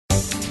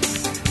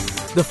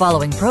The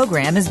following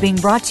program is being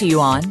brought to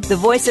you on the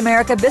Voice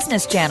America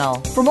Business Channel.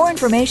 For more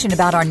information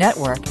about our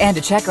network and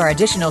to check our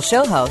additional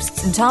show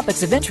hosts and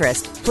topics of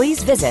interest,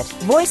 please visit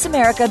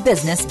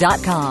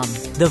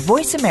voiceamericabusiness.com. The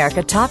Voice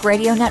America Talk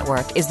Radio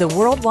Network is the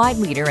worldwide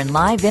leader in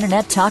live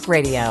Internet talk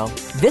radio.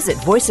 Visit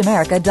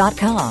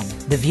voiceamerica.com.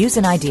 The views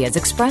and ideas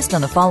expressed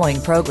on the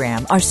following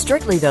program are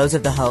strictly those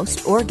of the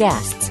host or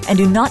guests and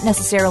do not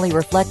necessarily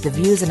reflect the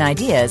views and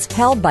ideas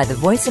held by the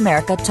Voice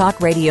America Talk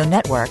Radio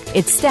Network,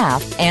 its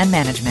staff, and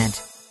management.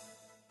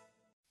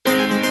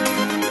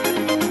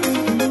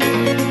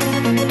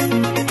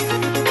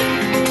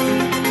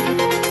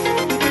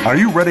 Are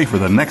you ready for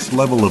the next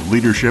level of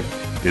leadership?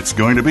 It's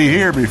going to be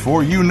here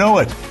before you know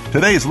it.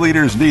 Today's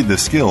leaders need the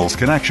skills,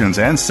 connections,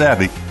 and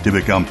savvy to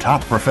become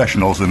top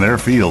professionals in their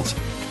fields.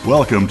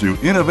 Welcome to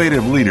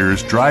Innovative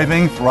Leaders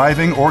Driving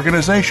Thriving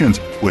Organizations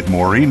with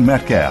Maureen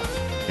Metcalf.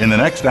 In the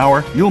next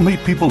hour, you'll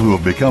meet people who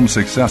have become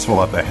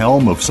successful at the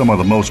helm of some of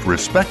the most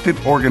respected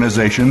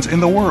organizations in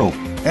the world,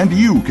 and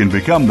you can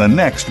become the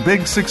next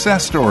big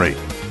success story.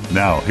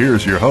 Now,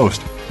 here's your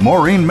host,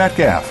 Maureen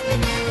Metcalf.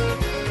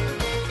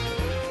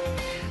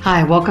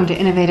 Hi, welcome to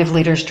Innovative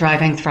Leaders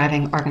Driving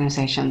Thriving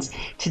Organizations.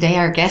 Today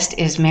our guest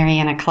is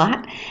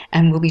Maryanna,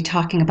 and we'll be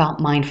talking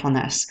about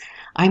mindfulness.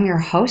 I'm your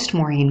host,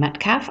 Maureen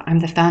Metcalf. I'm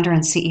the founder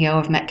and CEO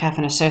of Metcalf &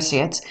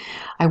 Associates.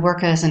 I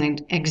work as an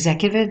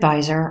executive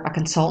advisor, a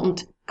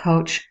consultant,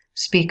 coach,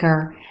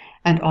 speaker,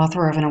 and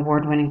author of an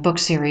award-winning book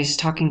series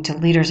talking to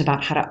leaders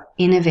about how to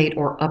innovate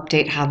or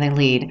update how they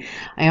lead.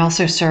 I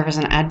also serve as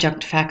an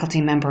adjunct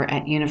faculty member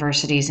at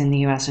universities in the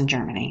U.S. and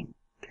Germany.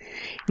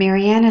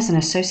 Maryanna is an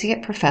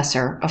associate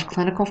professor of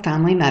clinical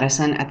family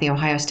medicine at The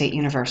Ohio State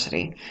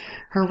University.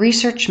 Her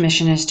research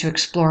mission is to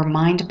explore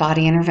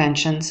mind-body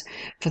interventions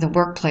for the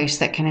workplace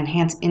that can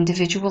enhance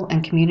individual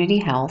and community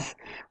health,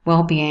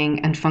 well-being,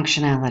 and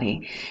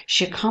functionality.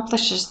 She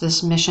accomplishes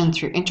this mission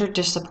through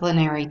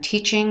interdisciplinary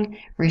teaching,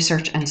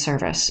 research, and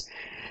service.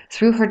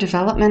 Through her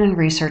development and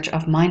research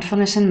of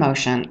Mindfulness in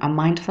Motion, a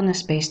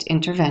mindfulness-based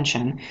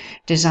intervention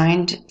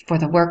designed for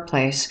the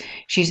workplace,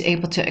 she's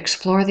able to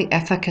explore the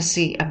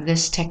efficacy of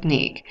this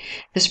technique.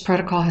 This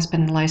protocol has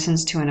been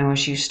licensed to an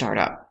OSU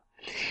startup.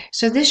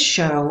 So this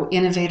show,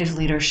 Innovative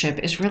Leadership,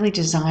 is really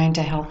designed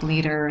to help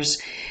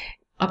leaders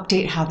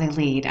update how they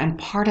lead. And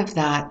part of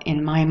that,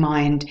 in my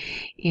mind,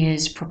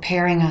 is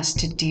preparing us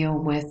to deal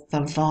with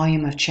the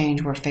volume of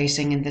change we're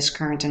facing in this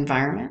current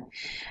environment.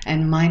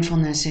 And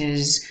mindfulness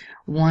is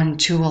one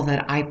tool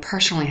that I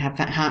personally have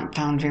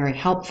found very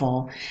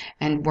helpful,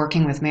 and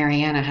working with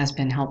Maryanna has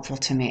been helpful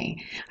to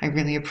me. I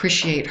really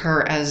appreciate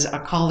her as a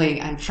colleague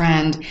and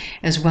friend,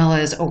 as well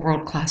as a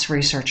world-class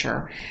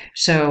researcher.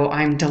 So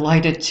I'm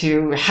delighted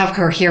to have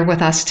her here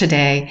with us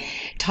today,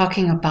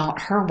 talking about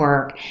her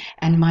work.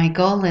 And my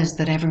goal is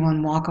that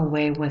everyone walk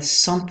away with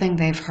something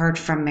they've heard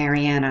from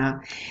Maryanna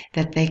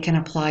that they can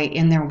apply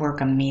in their work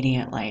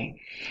immediately.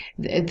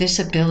 This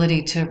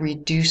ability to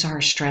reduce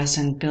our stress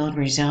and build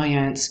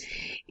resilience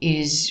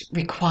is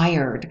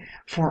required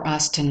for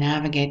us to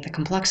navigate the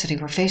complexity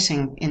we're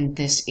facing in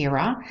this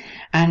era,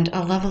 and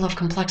a level of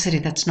complexity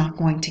that's not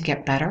going to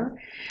get better.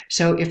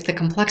 So if the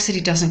complexity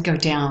doesn't go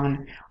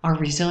down, our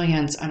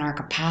resilience and our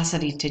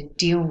capacity to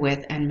deal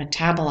with and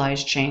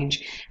metabolize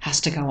change has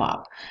to go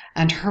up.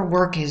 And her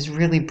work is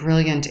really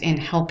brilliant in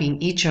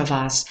helping each of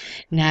us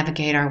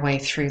navigate our way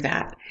through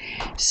that.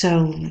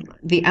 So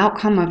the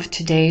outcome of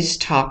today's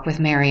talk with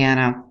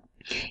Maryanna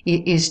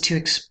is to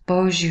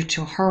expose you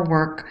to her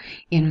work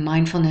in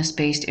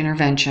mindfulness-based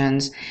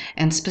interventions,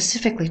 and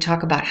specifically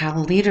talk about how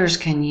leaders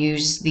can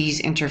use these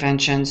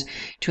interventions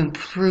to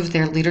improve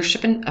their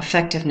leadership and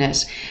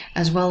effectiveness,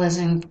 as well as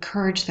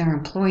encourage their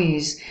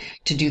employees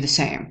to do the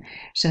same,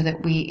 so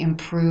that we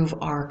improve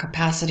our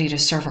capacity to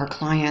serve our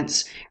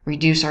clients,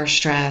 reduce our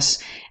stress,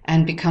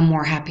 and become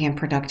more happy and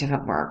productive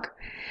at work.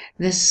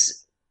 These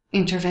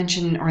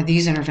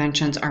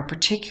interventions are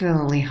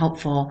particularly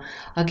helpful,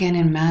 again,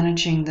 in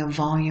managing the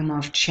volume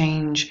of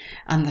change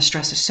and the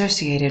stress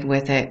associated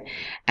with it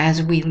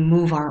as we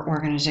move our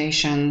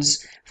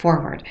organizations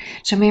forward.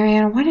 So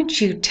Maryanna, why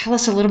don't you tell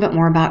us a little bit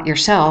more about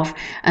yourself,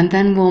 and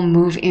then we'll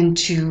move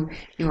into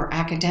your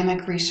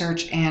academic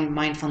research and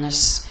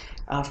mindfulness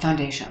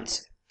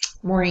foundations.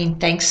 Maureen,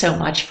 thanks so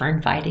much for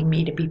inviting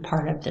me to be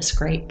part of this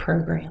great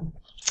program.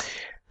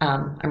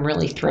 I'm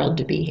really thrilled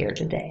to be here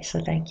today,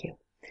 so thank you.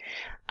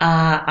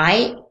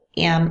 I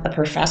am a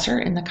professor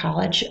in the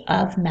College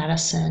of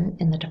Medicine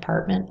in the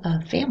Department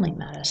of Family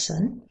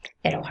Medicine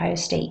at Ohio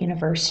State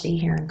University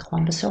here in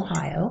Columbus,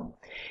 Ohio.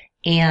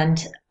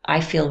 And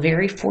I feel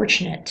very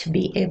fortunate to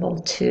be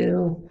able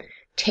to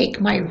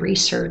take my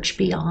research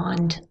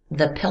beyond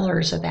the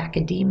pillars of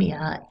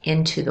academia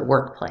into the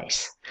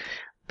workplace,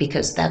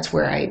 because that's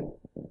where I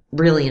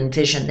really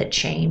envision that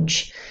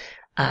change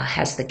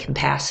has the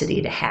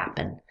capacity to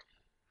happen.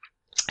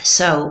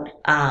 So,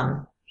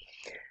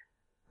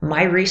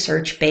 my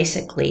research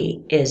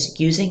basically is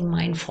using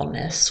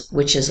mindfulness,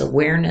 which is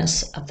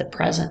awareness of the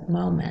present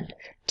moment,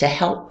 to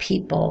help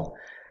people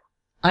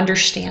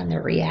understand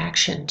their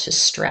reaction to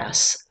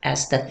stress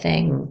as the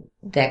thing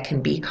that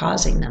can be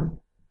causing them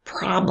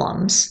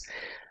problems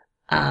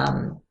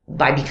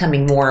by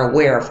becoming more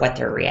aware of what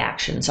their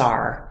reactions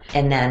are.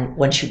 And then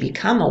once you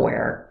become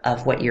aware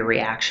of what your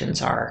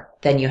reactions are,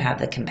 then you have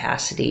the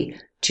capacity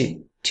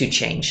to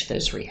change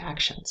those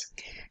reactions.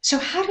 So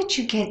how did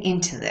you get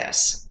into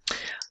this?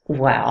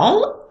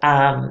 Well,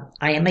 I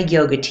am a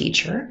yoga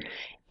teacher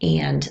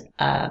and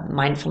a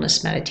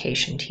mindfulness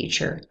meditation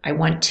teacher. I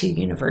went to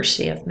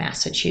University of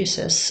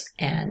Massachusetts,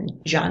 and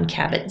John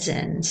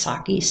Kabat-Zinn,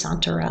 Saki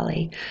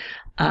Santarelli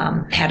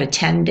had a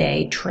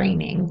 10-day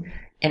training,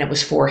 and it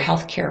was for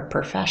healthcare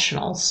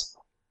professionals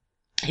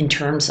in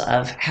terms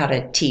of how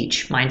to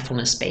teach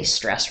mindfulness-based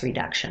stress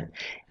reduction.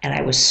 And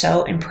I was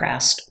so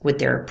impressed with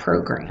their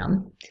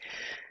program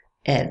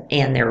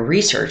and their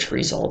research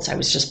results. I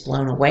was just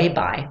blown away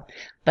by.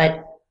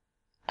 But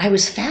I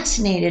was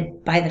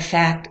fascinated by the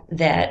fact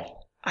that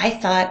I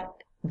thought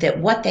that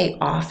what they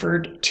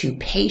offered to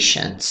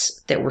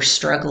patients that were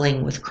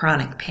struggling with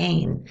chronic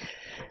pain,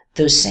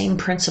 those same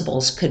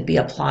principles could be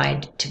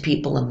applied to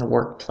people in the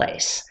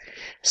workplace.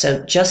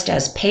 So just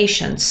as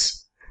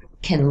patients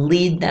can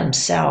lead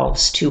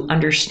themselves to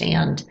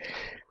understand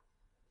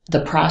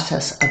the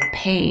process of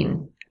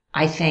pain,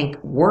 I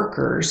think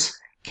workers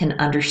can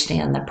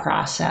understand the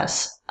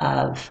process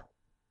of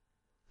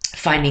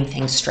finding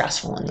things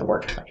stressful in the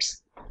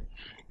workplace.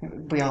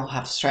 We all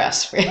have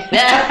stress.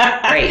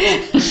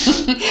 Right.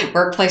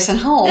 Workplace and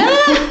home.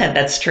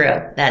 That's true.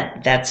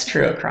 That's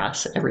true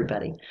across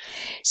everybody.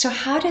 So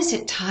how does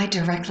it tie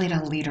directly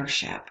to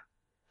leadership?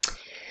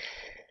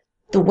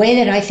 The way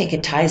that I think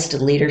it ties to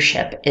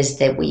leadership is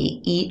that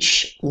we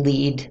each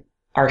lead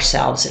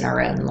ourselves in our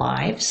own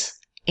lives.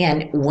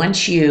 And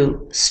once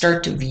you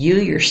start to view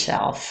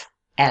yourself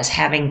as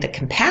having the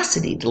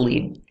capacity to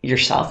lead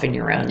yourself in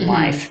your own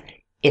life,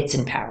 it's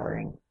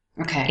empowering.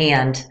 Okay.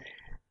 And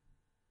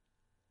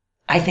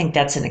I think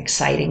that's an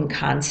exciting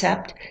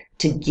concept,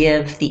 to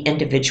give the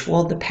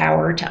individual the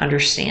power to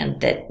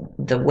understand that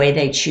the way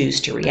they choose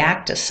to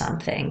react to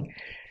something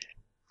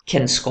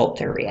can sculpt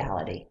their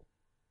reality.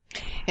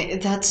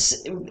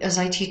 That's, as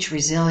I teach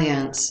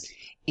resilience,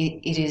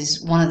 it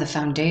is one of the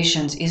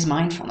foundations is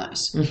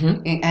mindfulness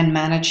and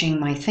managing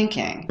my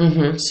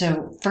thinking.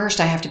 So first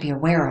I have to be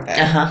aware of it.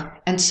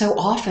 And so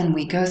often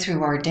we go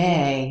through our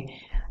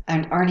day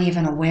and aren't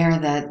even aware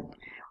that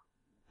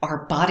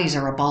our bodies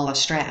are a ball of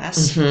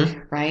stress,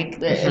 right?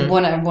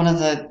 One of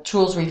the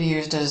tools we've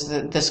used is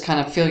this kind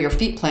of feel your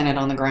feet planted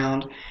on the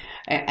ground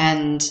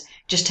and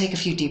just take a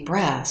few deep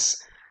breaths.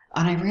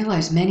 And I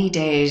realized many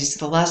days,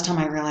 the last time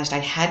I realized I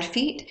had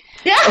feet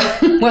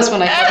was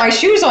when I put my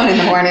shoes on in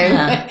the morning.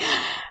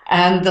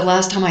 And the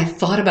last time I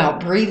thought about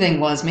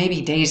breathing was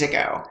maybe days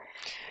ago.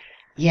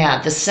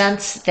 Yeah, the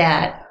sense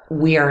that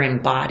we are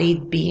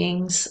embodied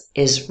beings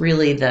is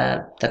really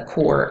the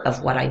core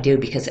of what I do,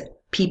 because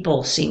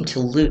people seem to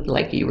lose,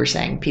 like you were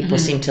saying, people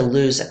seem to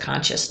lose a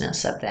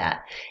consciousness of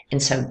that.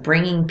 And so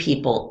bringing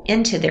people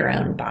into their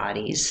own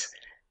bodies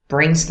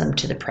brings them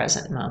to the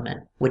present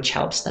moment, which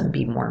helps them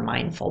be more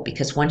mindful.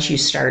 Because once you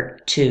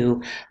start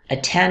to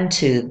attend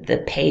to the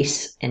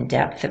pace and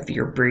depth of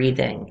your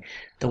breathing,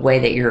 the way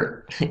that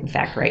you're, in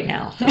fact, right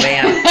now, the way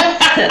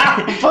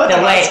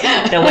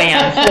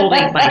I'm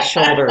holding my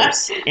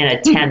shoulders in a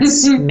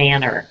tense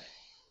manner,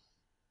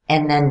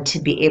 and then to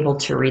be able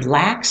to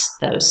relax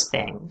those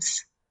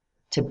things,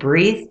 to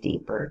breathe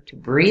deeper, to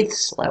breathe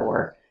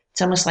slower,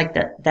 it's almost like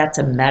that's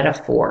a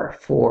metaphor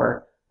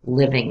for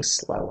living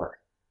slower,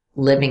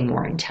 living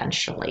more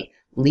intentionally,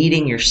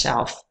 leading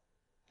yourself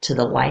to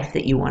the life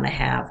that you want to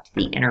have, to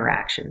the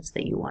interactions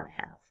that you want to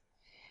have.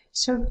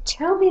 So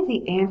tell me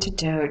the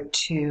antidote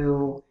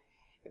to,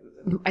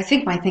 I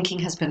think my thinking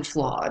has been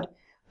flawed,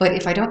 but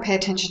if I don't pay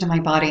attention to my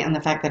body and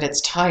the fact that it's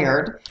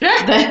tired,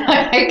 then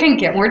I can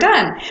get more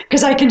done.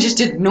 Because I can just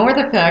ignore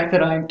the fact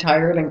that I'm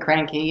tired and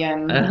cranky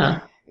and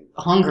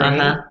hungry,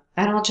 and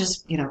I'll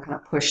just, kind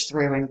of push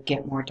through and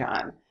get more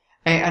done.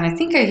 And I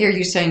think I hear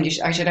you saying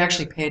I should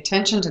actually pay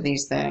attention to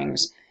these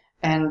things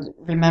and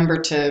remember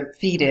to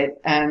feed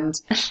it and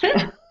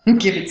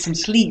give it some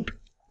sleep.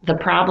 The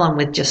problem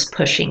with just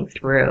pushing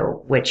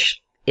through,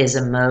 which is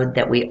a mode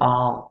that we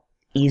all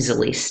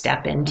easily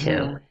step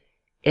into,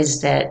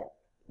 is that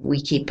we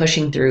keep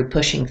pushing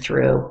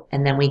through,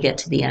 and then we get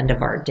to the end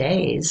of our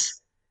days,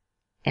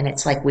 and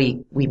it's like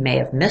we may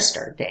have missed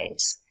our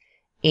days.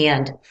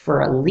 And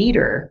for a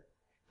leader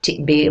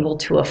to be able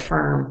to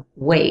affirm,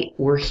 wait,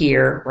 we're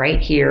here,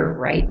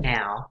 right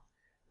now,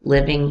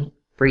 living,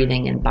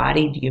 breathing,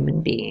 embodied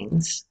human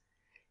beings,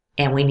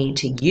 and we need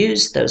to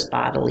use those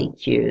bodily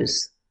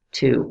cues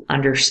to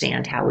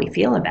understand how we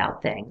feel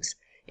about things.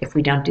 If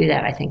we don't do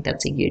that, I think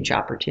that's a huge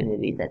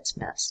opportunity that's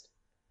missed.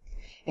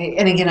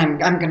 And again,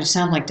 I'm going to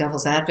sound like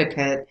devil's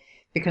advocate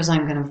because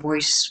I'm going to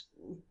voice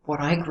what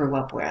I grew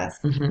up with.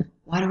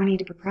 Why do I need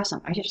to be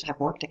present? I just have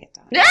work to get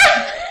done.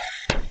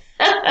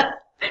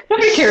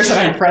 Nobody cares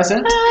that I'm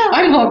present.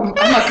 I'm a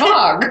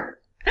cog.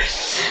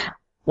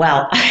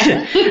 Well,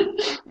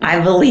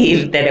 I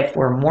believe that if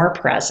we're more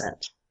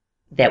present,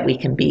 that we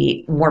can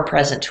be more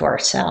present to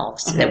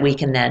ourselves, that we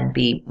can then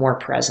be more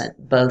present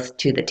both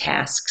to the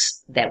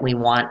tasks that we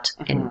want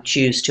and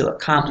choose to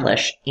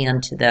accomplish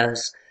and to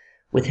those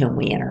with whom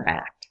we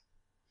interact.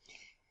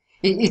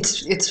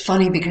 It's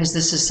funny because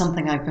this is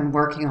something I've been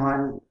working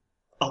on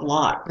a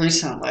lot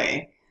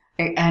recently,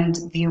 and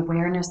the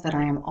awareness that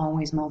I am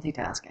always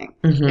multitasking.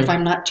 If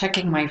I'm not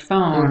checking my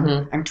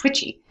phone, I'm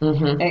twitchy.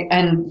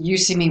 And you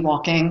see me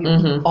walking,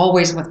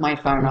 always with my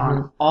phone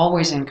on,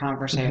 always in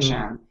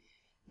conversation.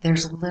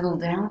 There's little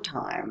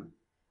downtime.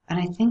 And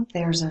I think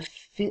there's a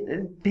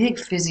big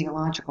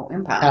physiological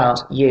impact.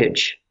 Oh,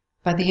 huge.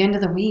 By the end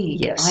of the week,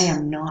 Yes. I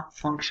am not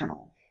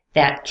functional.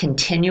 That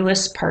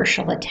continuous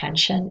partial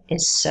attention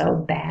is so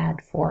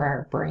bad for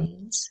our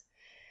brains.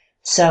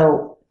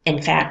 So, in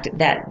fact,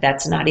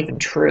 that's not even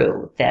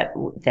true that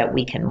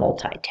we can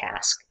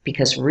multitask,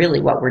 because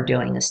really what we're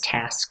doing is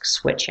task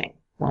switching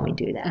when we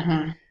do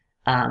that.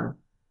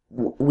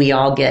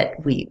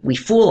 We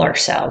fool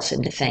ourselves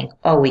into think,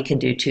 oh, we can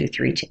do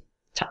 2-3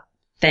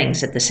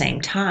 things at the same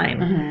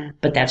time,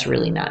 but that's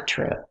really not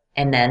true.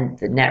 And then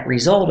the net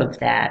result of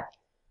that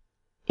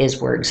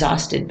is we're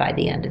exhausted by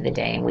the end of the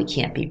day, and we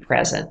can't be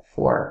present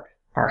for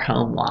our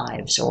home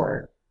lives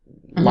or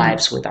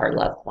lives with our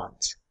loved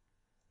ones.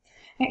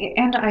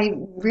 And I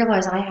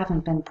realize I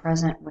haven't been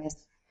present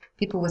with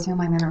people with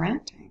whom I'm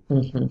interacting.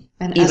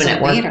 And even as a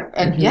at work? leader,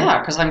 and yeah,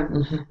 because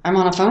I'm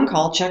on a phone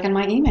call checking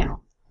my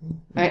email.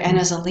 And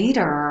as a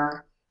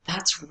leader,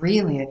 that's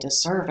really a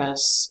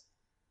disservice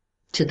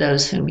to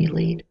those whom you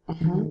lead.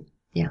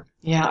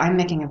 Yeah, I'm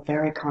making a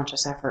very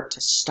conscious effort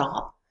to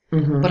stop.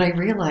 But I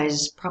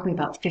realize probably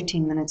about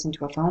 15 minutes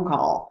into a phone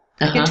call,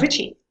 I get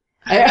twitchy.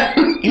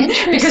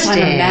 Interesting. Because I'm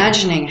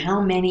imagining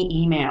how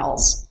many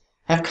emails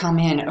have come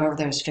in over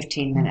those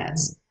 15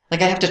 minutes.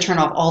 Like I have to turn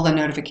off all the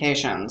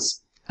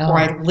notifications or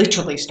I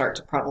literally start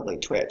to probably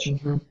twitch.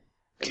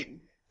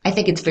 I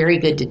think it's very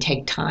good to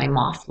take time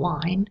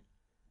offline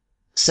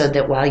so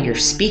that while you're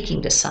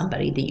speaking to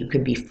somebody that you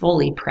can be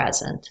fully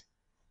present,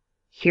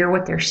 hear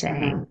what they're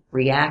saying,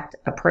 react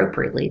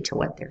appropriately to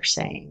what they're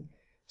saying,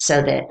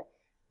 so that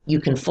you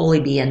can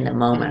fully be in the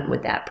moment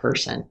with that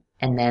person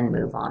and then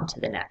move on to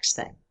the next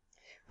thing.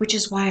 Which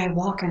is why I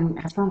walk and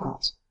have phone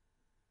calls,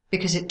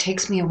 because it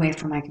takes me away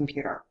from my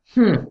computer.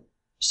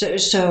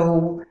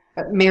 So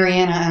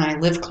Maryanna and I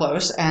live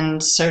close,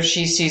 and so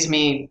she sees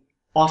me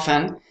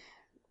often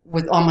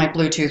on my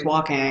Bluetooth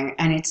walking,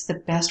 and it's the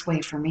best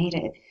way for me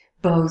to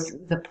both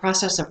the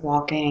process of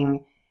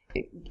walking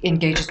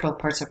engages both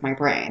parts of my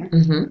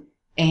brain,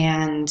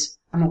 and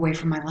I'm away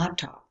from my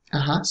laptop.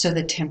 So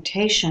the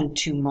temptation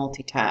to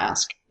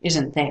multitask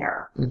isn't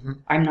there.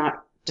 I'm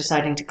not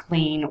deciding to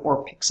clean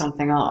or pick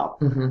something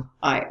up.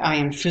 I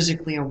am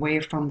physically away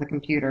from the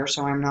computer,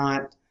 so I'm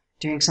not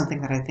doing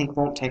something that I think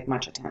won't take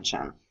much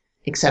attention.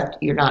 Except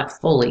you're not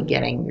fully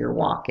getting your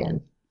walk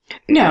in.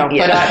 No,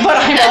 but I'm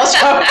also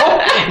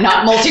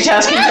not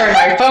multitasking during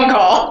my phone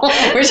call.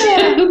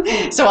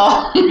 So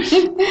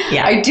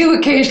I do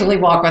occasionally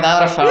walk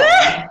without a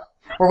phone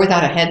or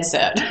without a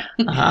headset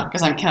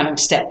because I'm counting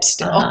steps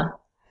still.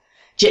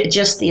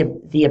 Just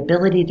the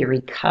ability to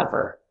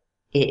recover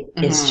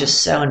is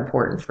just so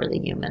important for the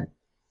human.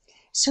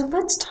 So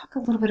let's talk a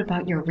little bit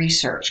about your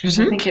research, because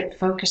I think it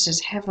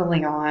focuses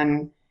heavily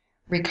on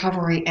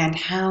recovery and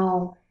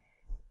how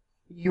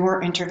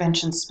your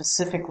interventions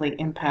specifically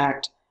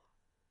impact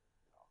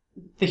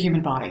the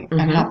human body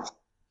and health.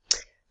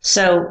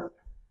 So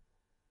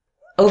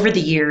over the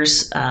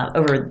years,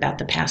 over about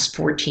the past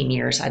 14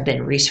 years, I've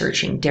been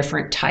researching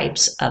different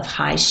types of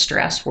high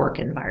stress work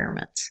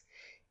environments.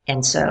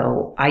 And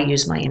so I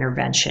use my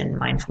intervention,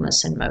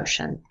 mindfulness in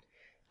motion,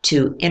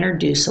 to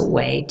introduce a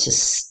way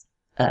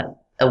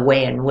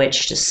in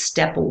which to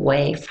step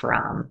away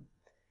from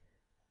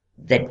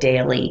the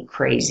daily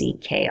crazy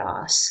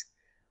chaos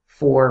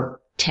for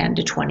 10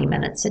 to 20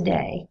 minutes a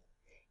day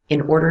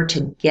in order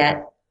to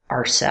get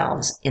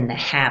ourselves in the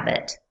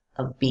habit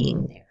of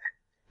being there.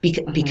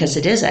 Because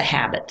it is a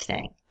habit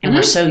thing. And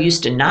we're so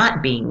used to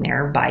not being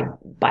there by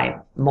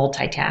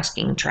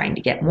multitasking and trying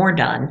to get more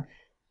done.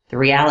 The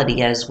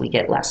reality is we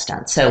get less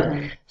done. So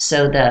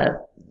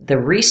the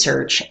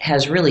research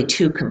has really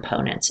two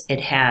components.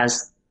 It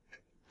has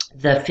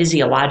the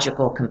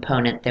physiological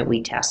component that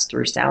we test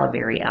through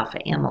salivary alpha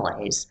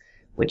amylase,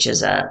 which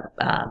is a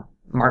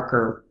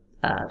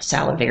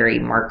salivary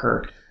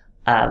marker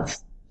of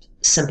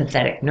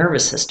sympathetic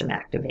nervous system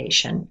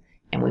activation.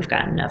 And we've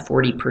gotten a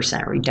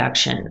 40%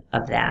 reduction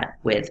of that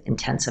with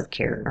intensive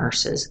care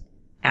nurses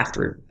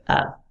after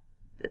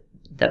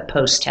the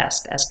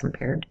post-test as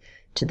compared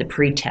to the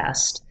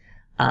pre-test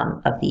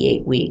of the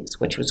 8 weeks,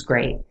 which was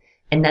great.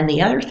 And then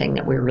the other thing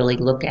that we really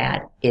look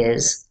at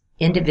is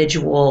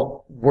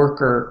individual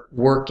worker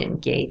work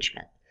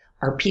engagement.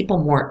 Are people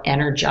more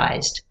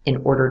energized in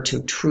order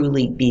to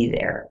truly be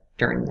there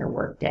during their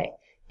workday?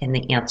 And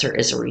the answer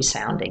is a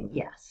resounding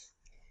yes.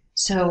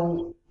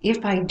 So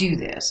if I do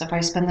this, if I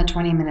spend the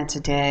 20 minutes a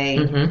day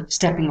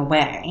stepping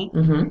away,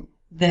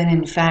 then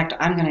in fact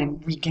I'm going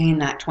to regain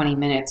that 20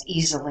 minutes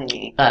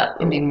easily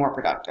and be more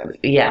productive.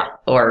 Yeah,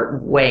 or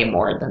way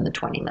more than the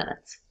 20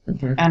 minutes.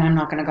 And I'm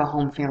not going to go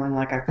home feeling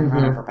like I've been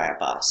run over by a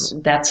bus.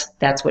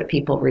 That's what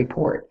people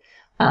report.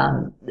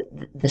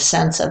 The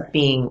sense of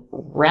being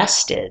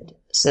rested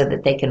so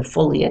that they can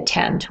fully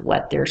attend to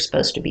what they're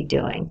supposed to be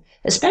doing,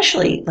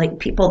 especially like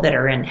people that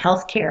are in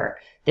healthcare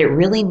that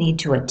really need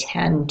to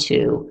attend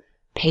to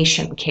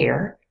patient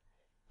care.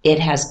 It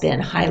has been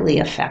highly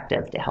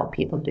effective to help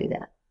people do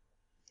that.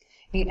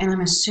 And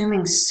I'm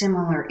assuming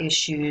similar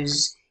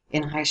issues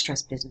in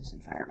high-stress business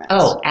environments.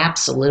 Oh,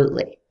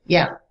 absolutely.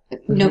 Yeah.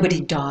 Nobody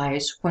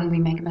dies when we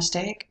make a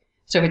mistake.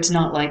 So it's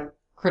not like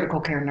critical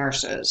care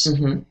nurses.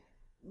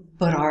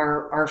 But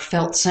our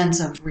felt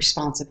sense of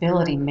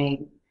responsibility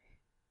may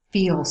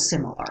feel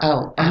similar. Oh,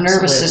 our absolutely.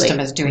 nervous system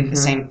is doing the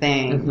same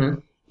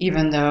thing,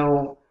 even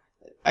though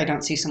I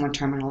don't see someone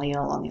terminally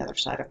ill on the other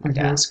side of my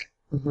desk.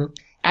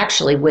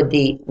 Actually, with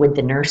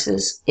the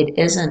nurses, it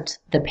isn't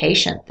the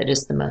patient that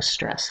is the most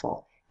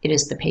stressful. It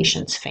is the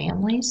patient's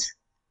families.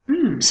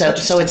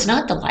 So it's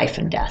not the life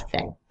and death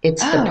thing.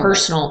 It's the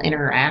personal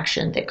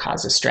interaction that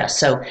causes stress.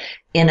 So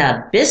in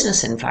a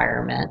business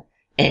environment,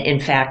 in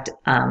fact,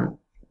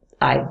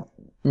 I've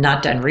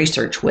not done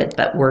research with,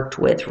 but worked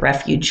with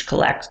refuge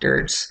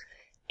collectors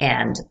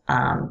and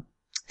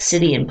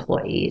city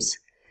employees.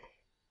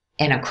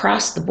 And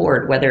across the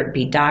board, whether it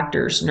be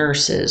doctors,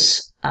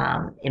 nurses,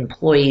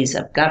 employees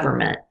of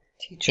government,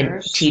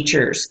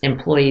 teachers,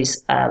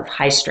 employees of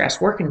high-stress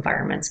work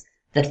environments,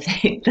 the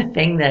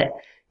thing that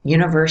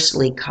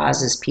universally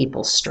causes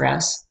people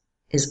stress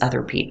is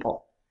other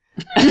people.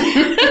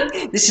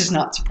 This is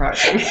not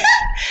surprising.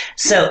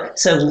 So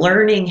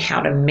learning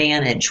how to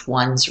manage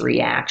one's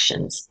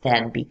reactions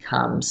then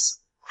becomes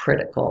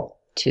critical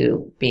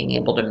to being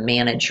able to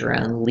manage your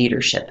own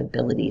leadership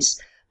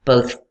abilities,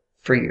 both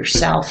for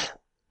yourself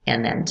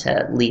and then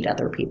to lead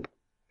other people.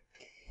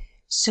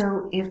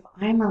 So if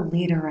I'm a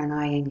leader and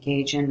I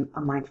engage in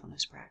a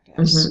mindfulness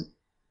practice,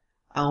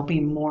 I'll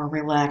be more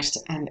relaxed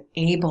and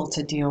able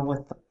to deal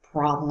with the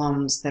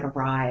problems that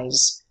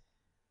arise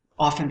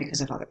often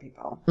because of other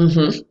people.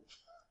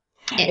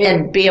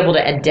 And be able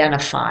to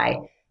identify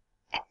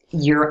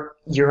your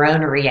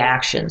own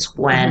reactions.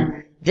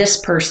 When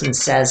this person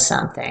says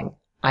something,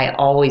 I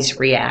always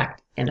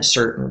react in a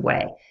certain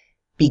way.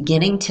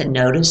 Beginning to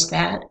notice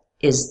that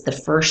is the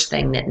first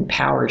thing that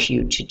empowers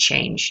you to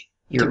change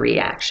your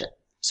reaction.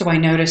 So I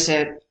notice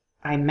it,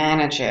 I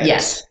manage it.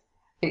 Yes.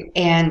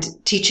 And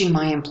teaching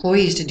my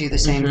employees to do the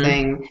same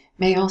thing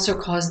may also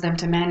cause them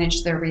to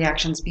manage their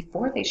reactions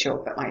before they show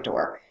up at my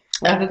door,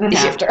 rather than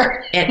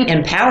after. And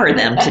empower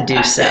them to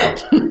do so.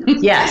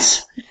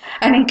 Yes.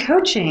 And in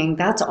coaching,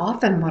 that's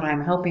often what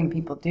I'm helping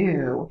people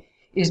do,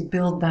 is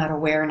build that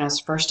awareness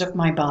first of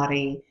my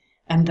body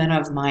and then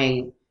of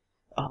my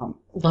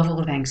level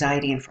of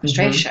anxiety and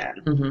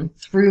frustration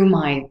through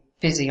my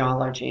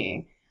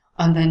physiology,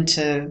 and then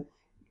to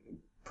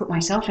put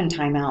myself in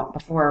timeout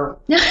before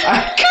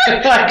I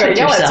could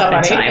yell at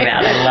somebody.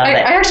 Timeout. I love it.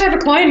 I actually have a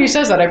client who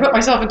says that. I put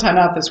myself in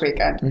timeout this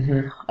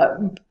weekend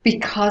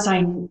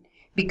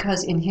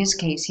because in his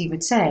case, he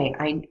would say,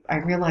 I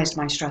realized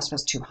my stress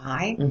was too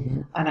high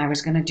and I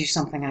was going to do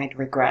something I'd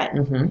regret.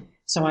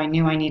 So I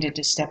knew I needed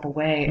to step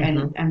away.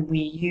 And we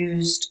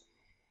used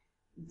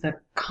the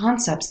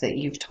concepts that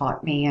you've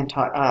taught me and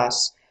taught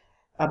us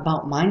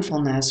about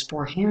mindfulness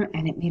for him,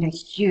 and it made a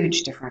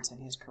huge difference in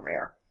his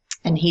career.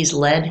 And he's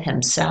led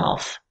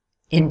himself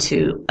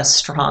into a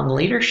strong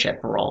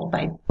leadership role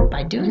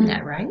by doing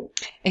that, right?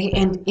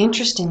 And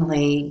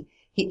interestingly,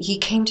 he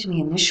came to me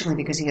initially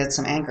because he had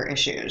some anger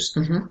issues.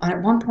 And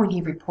at one point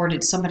he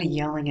reported somebody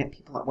yelling at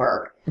people at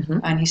work.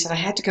 And he said, I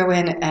had to go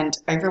in and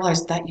I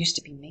realized that used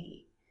to be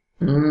me.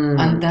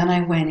 And then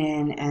I went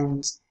in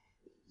and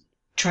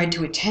tried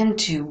to attend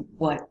to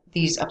what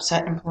these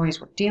upset employees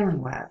were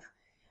dealing with.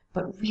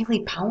 But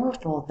really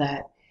powerful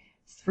that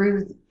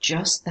through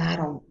just that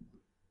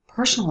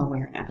personal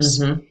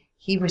awareness,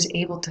 he was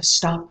able to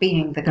stop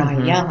being the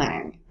guy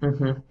yelling,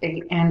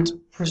 and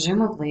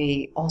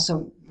presumably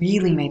also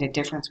really made a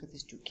difference with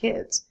his two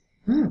kids,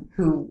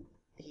 who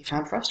he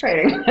found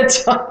frustrating at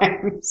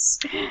times.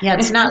 Yeah,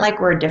 it's not like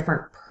we're a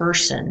different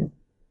person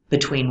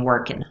between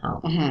work and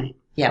home.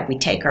 Yeah, we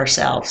take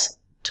ourselves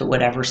to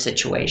whatever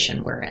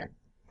situation we're in.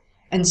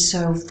 And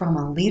so from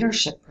a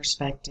leadership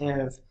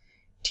perspective,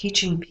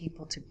 teaching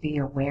people to be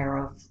aware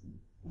of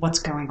what's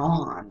going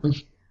on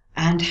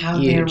and how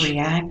they're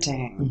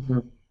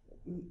reacting.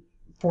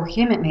 For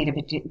him, it made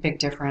a big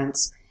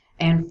difference.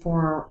 And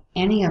for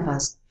any of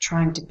us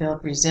trying to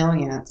build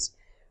resilience,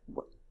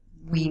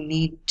 we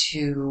need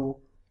to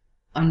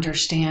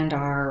understand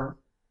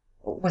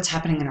what's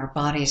happening in our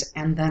bodies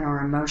and then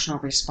our emotional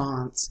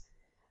response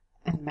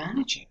and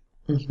manage it.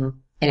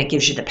 And it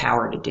gives you the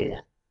power to do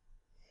that.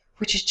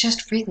 Which is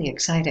just really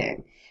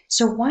exciting.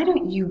 So why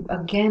don't you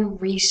again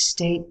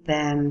restate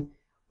then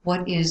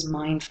what is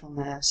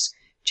mindfulness,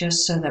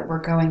 just so that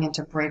we're going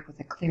into break with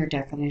a clear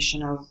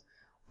definition of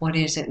what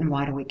is it and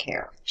why do we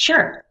care?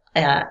 Sure.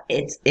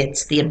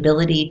 It's the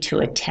ability to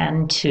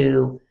attend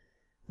to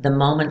the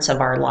moments of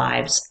our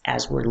lives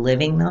as we're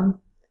living them,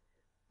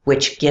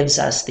 which gives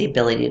us the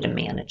ability to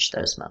manage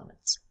those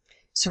moments.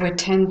 So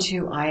attend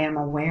to, I am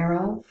aware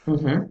of,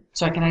 Mm-hmm.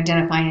 so I can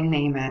identify and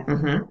name it,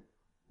 Mm-hmm.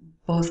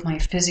 both my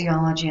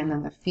physiology and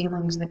then the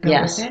feelings that go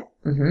Yes. with it.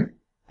 Mm-hmm.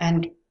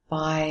 And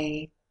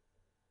by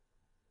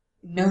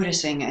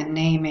noticing and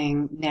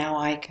naming, now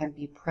I can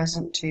be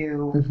present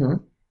to Mm-hmm.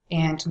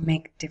 and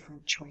make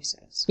different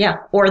choices. Yeah,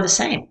 or the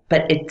same,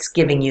 but it's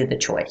giving you the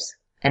choice,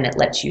 and it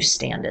lets you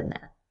stand in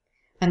that.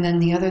 And then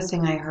the other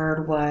thing I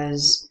heard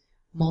was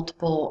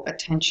multiple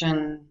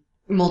attention.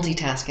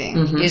 Multitasking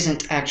Mhm.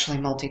 isn't actually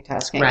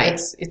multitasking. Right.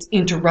 It's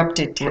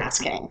interrupted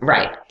tasking.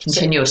 Right.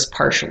 Continuous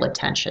partial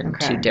attention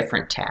Okay. to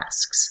different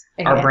tasks.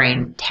 Again. Our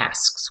brain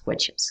task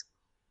switches.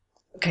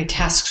 Okay,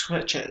 task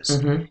switches.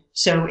 Mm-hmm.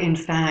 So in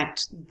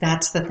fact,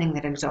 that's the thing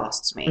that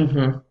exhausts me.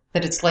 Mm-hmm.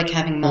 That it's like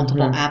having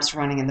multiple Mhm. apps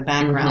running in the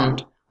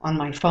background on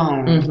my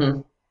phone, Mm-hmm.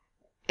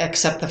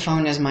 except the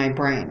phone is my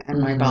brain and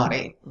my Mhm.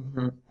 body.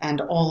 Mm-hmm. And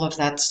all of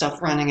that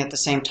stuff running at the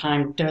same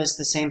time does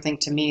the same thing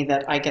to me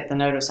that I get the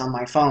notice on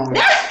my phone.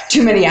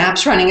 Too many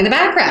apps running in the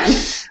background.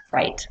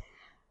 Right.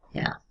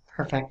 Yeah.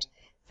 Perfect.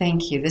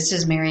 Thank you. This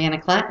is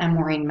Maryanna Klatt and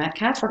Maureen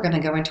Metcalf. We're going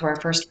to go into our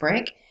first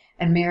break,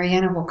 and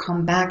Maryanna will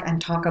come back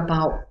and talk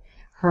about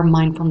her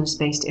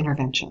mindfulness-based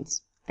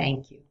interventions.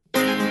 Thank you.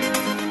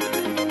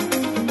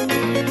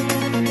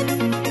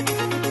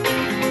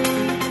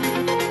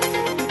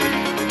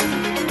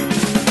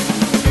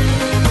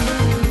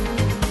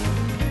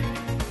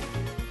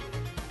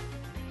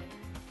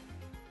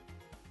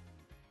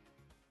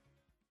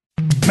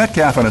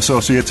 Metcalf &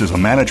 Associates is a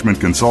management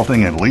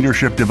consulting and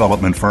leadership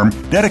development firm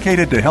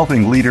dedicated to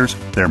helping leaders,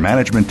 their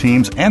management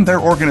teams, and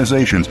their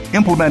organizations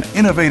implement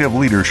innovative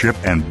leadership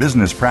and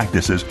business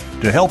practices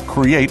to help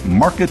create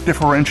market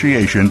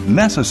differentiation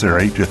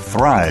necessary to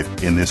thrive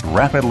in this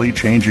rapidly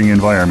changing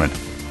environment.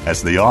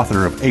 As the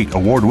author of 8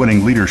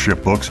 award-winning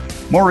leadership books,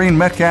 Maureen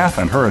Metcalf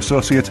and her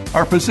associates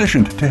are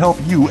positioned to help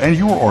you and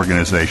your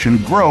organization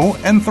grow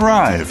and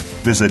thrive.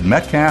 Visit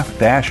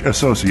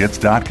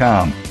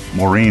metcalf-associates.com.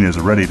 Maureen is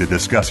ready to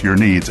discuss your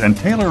needs and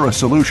tailor a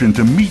solution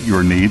to meet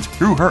your needs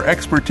through her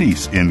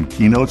expertise in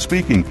keynote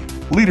speaking,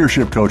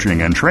 leadership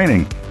coaching and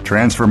training,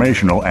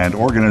 transformational and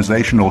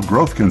organizational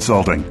growth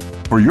consulting.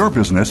 For your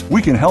business,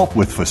 we can help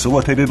with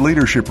facilitated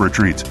leadership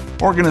retreats,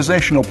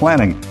 organizational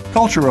planning,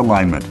 culture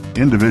alignment,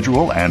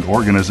 individual and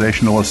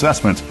organizational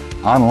assessments,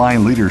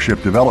 online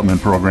leadership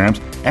development programs,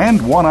 and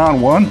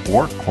one-on-one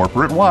or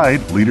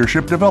corporate-wide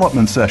leadership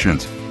development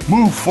sessions.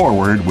 Move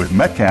forward with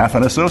Metcalf &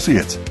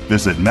 Associates.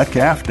 Visit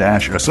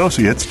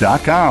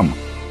metcalf-associates.com.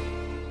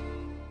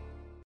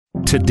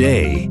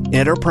 Today,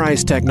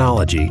 enterprise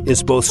technology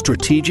is both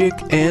strategic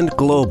and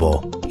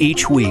global.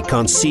 Each week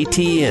on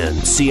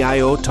CTN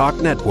CIO Talk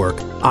Network,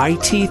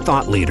 IT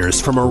thought leaders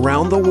from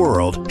around the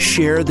world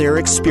share their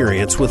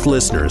experience with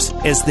listeners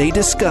as they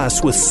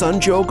discuss with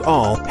Sanjog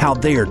Aul how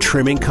they are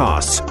trimming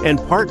costs and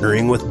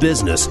partnering with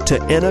business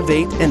to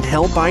innovate and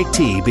help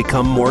IT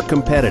become more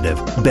competitive,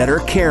 better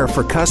care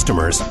for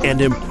customers,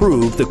 and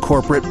improve the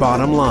corporate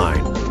bottom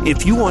line.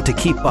 If you want to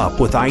keep up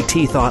with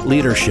IT thought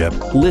leadership,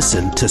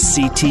 listen to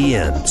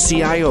CTN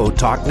CIO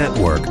Talk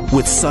Network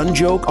with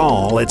Sanjog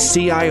Aul at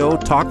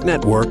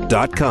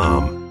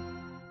CIOTalkNetwork.com.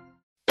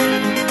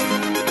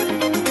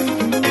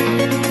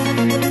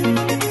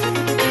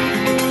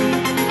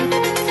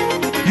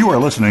 You are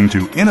listening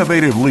to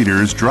Innovative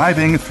Leaders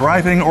Driving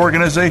Thriving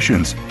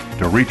Organizations.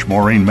 To reach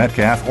Maureen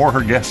Metcalf or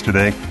her guest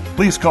today,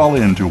 please call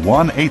in to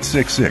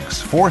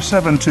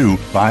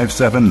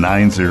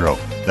 1-866-472-5790.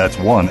 That's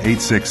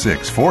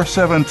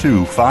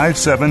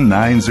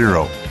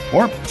 1-866-472-5790.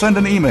 Or send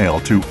an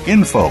email to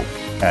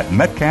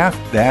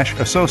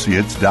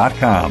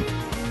info@metcalf-associates.com.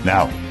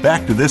 Now,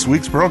 back to this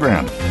week's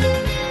program.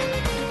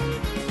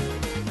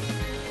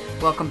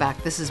 Welcome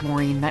back. This is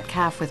Maureen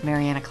Metcalf with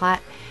Maryanna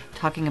Klatt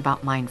talking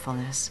about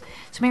mindfulness.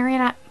 So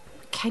Maryanna,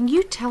 can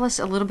you tell us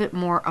a little bit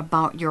more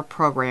about your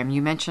program?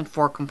 You mentioned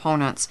 4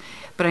 components,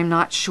 but I'm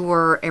not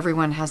sure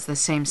everyone has the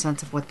same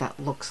sense of what that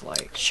looks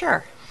like.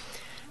 Sure.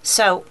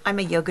 So I'm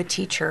a yoga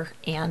teacher,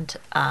 and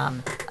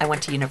I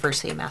went to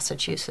University of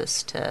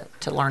Massachusetts to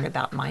learn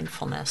about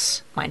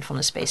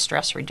mindfulness-based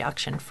stress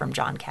reduction from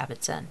John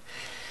Kabat-Zinn.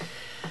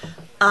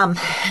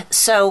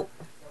 So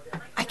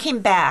I came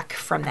back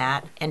from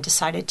that and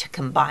decided to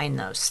combine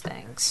those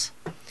things.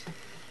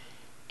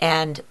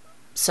 And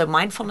so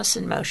Mindfulness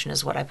in Motion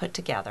is what I put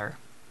together,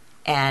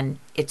 and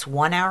it's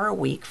 1 hour a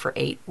week for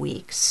 8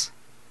 weeks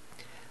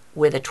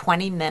with a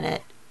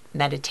 20-minute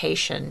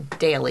meditation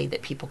daily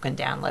that people can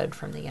download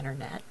from the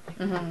internet.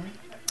 Mm-hmm.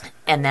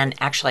 And then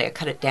actually I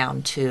cut it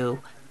down to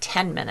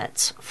 10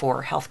 minutes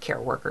for healthcare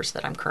workers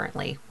that I'm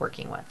currently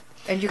working with.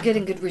 And you're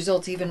getting good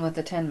results even with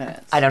the 10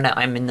 minutes. I don't know.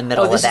 I'm in the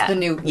middle of that. Oh, this is the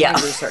new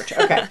research.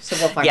 Okay, so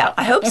we'll find out.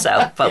 Yeah, I hope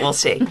so, but we'll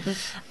see.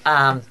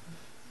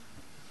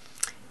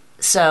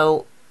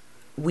 So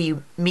we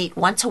meet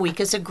once a week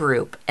as a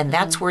group, and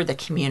that's where the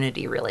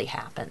community really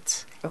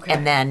happens. Okay.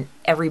 And then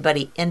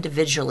everybody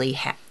individually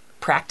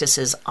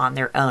practices on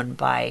their own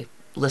by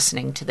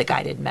listening to the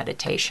guided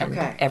meditation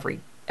every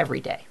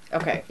day.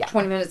 Okay, Yeah.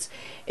 20 minutes.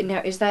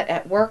 Now, is that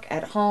at work,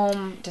 at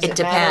home? Does it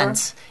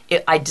depends.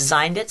 I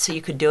designed it so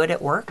you could do it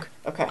at work.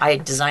 Okay. I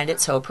designed it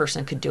so a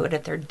person could do it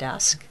at their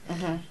desk.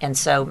 And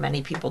so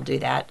many people do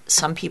that.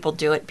 Some people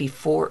do it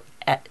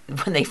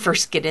when they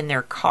first get in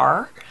their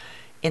car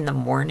in the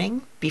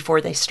morning before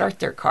they start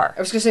their car.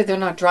 I was going to say they're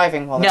not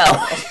driving while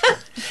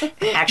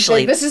they're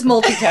Actually, this is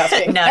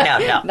multitasking.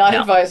 No. Not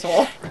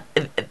advisable.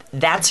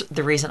 That's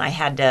the reason I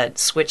had to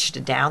switch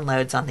to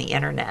downloads on the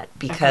internet,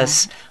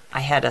 because I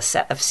had a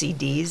set of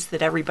CDs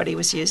that everybody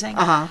was using.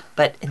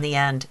 But in the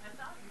end,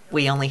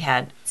 we only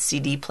had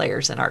CD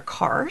players in our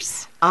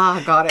cars.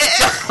 Got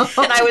it.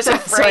 And I was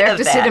afraid so I have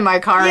to sit in my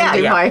car and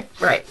do my...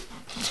 Right.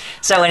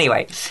 So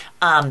anyway,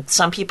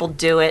 some people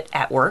do it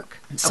at work.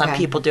 Some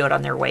people do it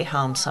on their way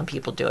home. Some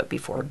people do it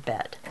before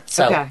bed.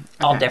 So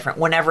all different.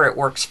 Whenever it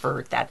works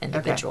for that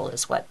individual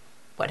is what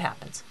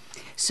happens.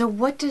 So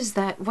what does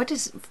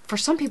for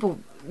some people,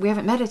 we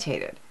haven't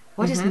meditated.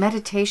 What does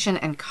meditation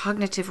and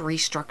cognitive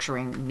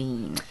restructuring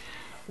mean?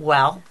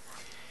 Well,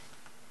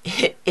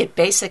 it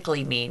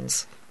basically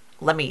means,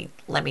 let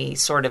me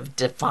sort of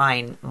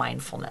define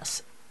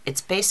mindfulness.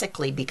 It's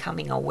basically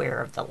becoming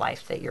aware of the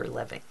life that you're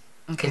living.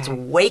 Okay. It's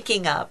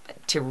waking up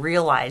to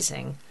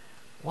realizing,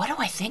 what do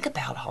I think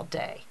about all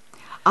day?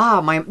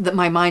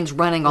 My mind's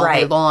running all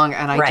day long,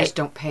 and I just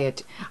don't pay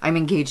it. I'm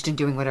engaged in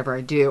doing whatever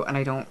I do, and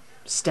I don't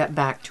step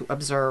back to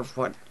observe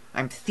what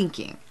I'm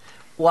thinking.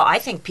 Well, I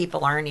think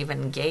people aren't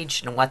even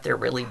engaged in what they're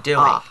really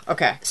doing.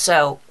 Okay.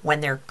 So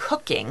when they're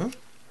cooking,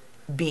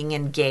 being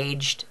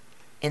engaged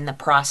in the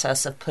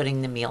process of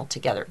putting the meal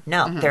together.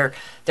 No,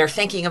 they're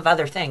thinking of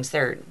other things.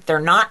 They're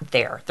not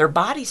there. Their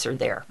bodies are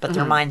there, but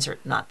their minds are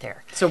not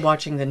there. So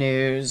watching the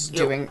news,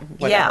 doing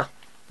whatever,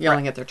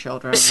 yelling at their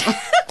children.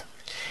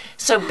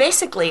 So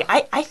basically,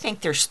 I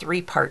think there's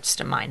 3 parts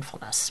to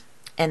mindfulness.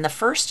 And the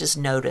first is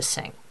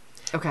noticing.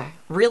 Okay.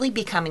 Really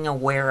becoming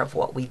aware of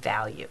what we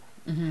value.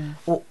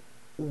 Well,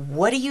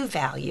 what do you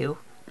value?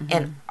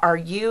 And are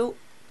you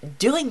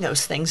doing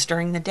those things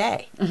during the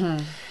day?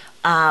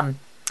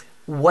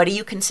 What do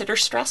you consider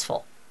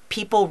stressful?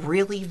 People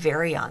really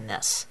vary on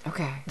this.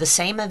 Okay. The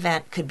same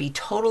event could be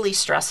totally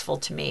stressful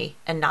to me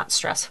and not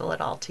stressful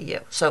at all to you.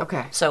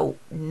 So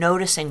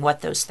noticing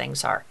what those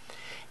things are.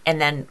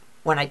 And then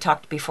when I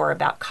talked before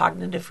about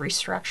cognitive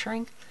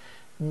restructuring,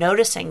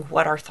 noticing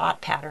what our thought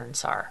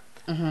patterns are.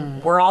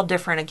 We're all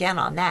different again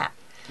on that.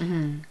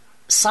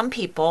 Some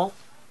people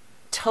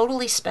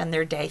totally spend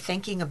their day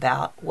thinking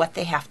about what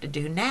they have to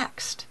do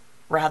next,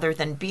 rather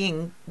than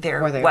being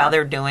there while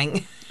they're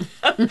doing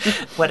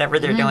whatever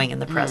they're doing in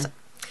the present.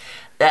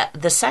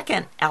 The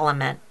second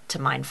element to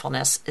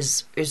mindfulness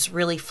is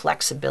really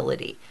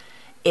flexibility.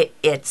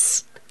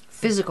 It's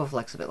physical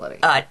flexibility.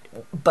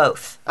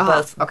 Both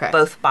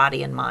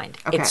body and mind.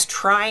 Okay. It's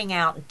trying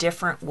out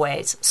different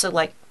ways. So,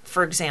 like,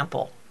 for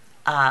example,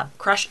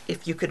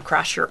 if you could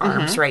cross your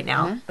arms right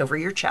now over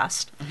your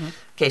chest.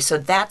 Okay, so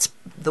that's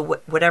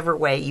whatever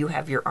way you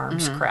have your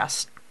arms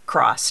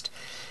crossed,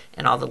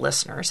 and all the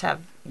listeners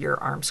have your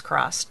arms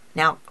crossed.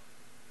 Now,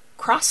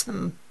 cross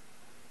them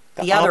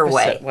the other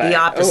way, the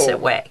opposite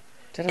way.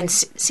 And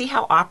see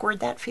how awkward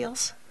that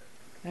feels?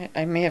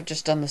 I may have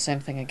just done the same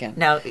thing again.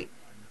 No.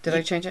 Did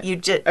I change it? You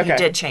did. Okay. You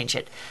did change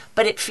it.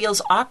 But it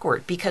feels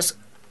awkward because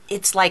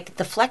it's like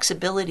the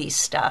flexibility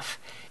stuff.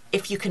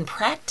 If you can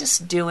practice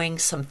doing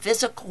some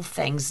physical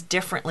things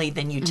differently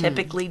than you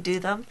typically do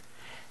them,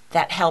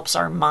 that helps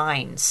our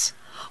minds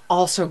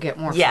also get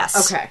more.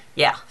 Yes. Okay.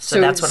 Yeah. So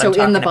that's what I'm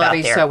talking about there. So in the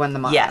body, so in the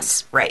mind.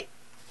 Yes. Right.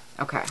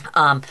 Okay.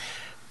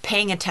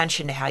 Paying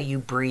attention to how you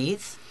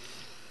breathe,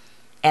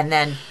 and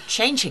then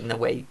changing the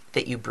way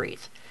that you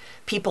breathe.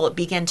 People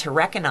begin to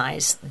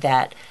recognize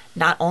that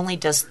not only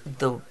does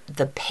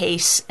the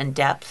pace and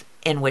depth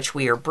in which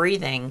we are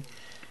breathing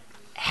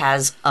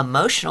has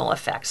emotional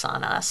effects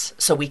on us,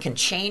 so we can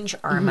change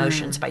our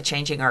emotions by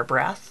changing our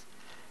breath,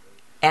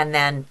 and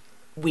then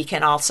we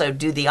can also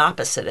do the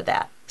opposite of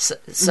that.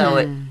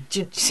 So do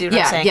you see what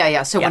I'm saying?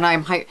 Yeah. So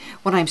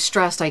when I'm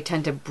stressed, I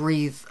tend to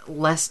breathe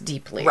less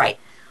deeply. Right.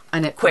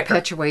 And it Quicker.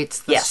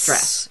 perpetuates the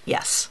stress.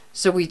 Yes.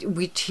 So we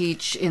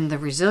teach in the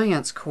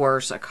resilience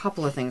course a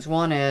couple of things.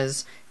 One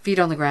is feet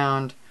on the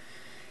ground,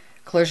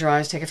 close your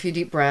eyes, take a few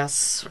deep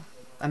breaths.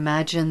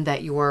 Imagine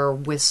that you are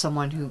with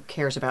someone who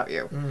cares about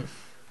you.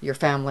 Your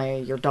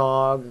family, your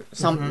dog,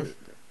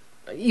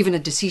 even a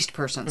deceased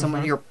person,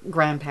 someone, your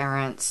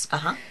grandparents.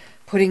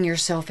 Putting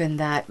yourself in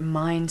that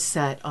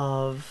mindset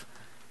of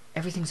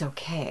everything's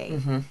okay.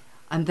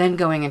 And then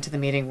going into the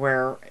meeting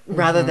where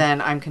rather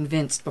than I'm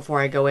convinced before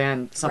I go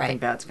in, something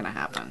bad's going to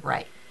happen.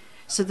 Right.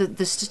 So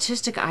the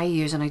statistic I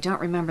use, and I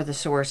don't remember the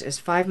source, is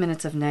 5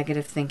 minutes of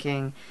negative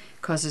thinking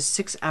causes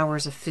 6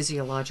 hours of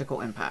physiological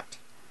impact.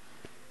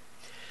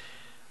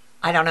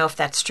 I don't know if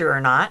that's true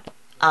or not.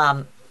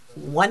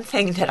 One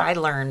thing that I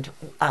learned,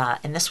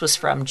 and this was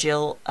from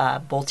Jill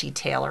Bolte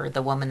Taylor,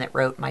 the woman that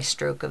wrote My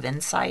Stroke of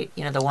Insight,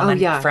 the woman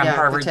from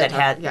Harvard that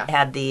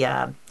had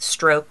the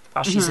stroke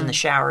while she's in the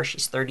shower.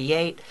 She's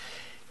 38.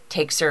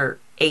 takes her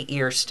 8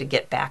 years to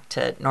get back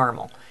to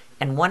normal.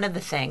 And one of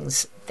the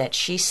things that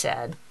she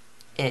said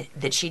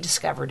that she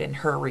discovered in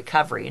her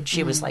recovery, and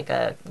she was like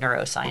a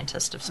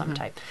neuroscientist of some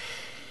type,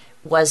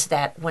 was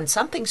that when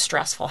something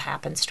stressful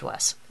happens to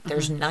us,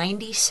 there's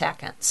 90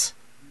 seconds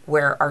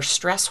where our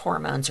stress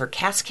hormones are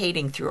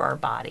cascading through our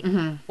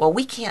body. Well,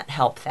 we can't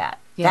help that.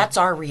 Yeah. That's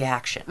our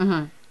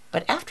reaction.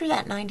 But after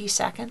that 90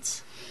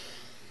 seconds,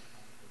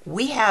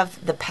 we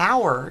have the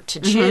power to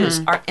choose.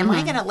 Am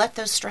I going to let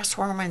those stress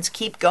hormones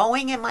keep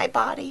going in my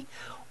body,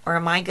 or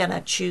am I going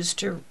to choose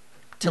to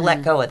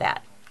let go of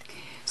that?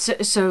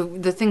 So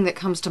the thing that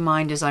comes to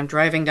mind is I'm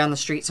driving down the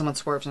street, someone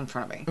swerves in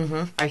front of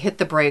me. I hit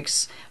the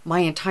brakes. My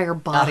entire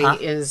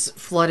body is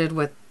flooded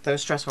with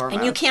those stress hormones.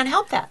 And you can't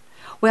help that.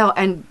 Well,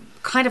 and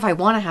kind of I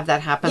want to have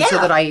that happen so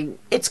that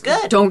it's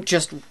good. Don't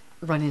just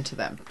run into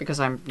them because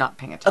I'm not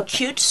paying attention.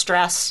 Acute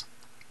stress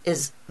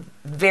is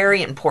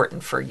very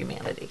important for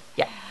humanity.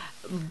 Yeah.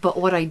 But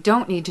what I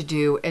don't need to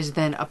do is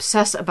then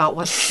obsess about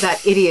what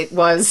that idiot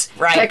was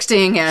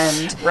texting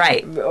and...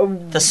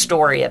 The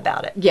story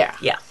about it. Yeah.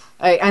 Yeah.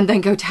 And then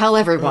go tell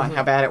everyone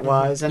how bad it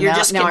was. And you're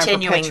just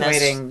continuing I'm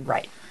perpetuating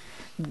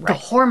the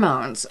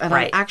hormones. And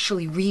I'm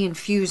actually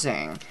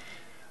reinfusing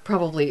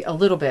probably a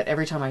little bit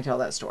every time I tell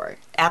that story.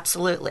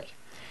 Absolutely.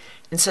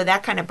 And so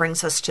that kind of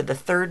brings us to the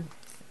third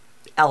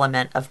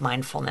element of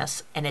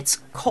mindfulness, and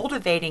it's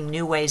cultivating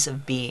new ways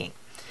of being.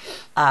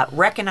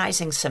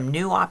 Recognizing some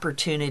new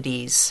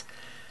opportunities,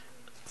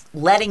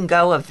 letting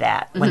go of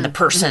that when the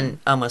person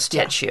almost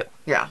hits you.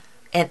 Yeah.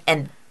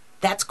 And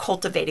that's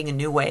cultivating a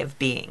new way of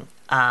being,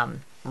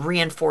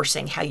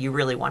 reinforcing how you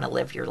really want to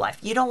live your life.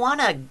 You don't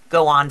want to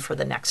go on for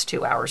the next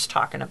 2 hours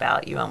talking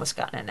about you almost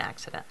got in an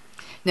accident.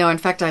 No, in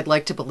fact, I'd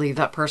like to believe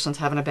that person's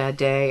having a bad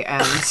day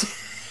and...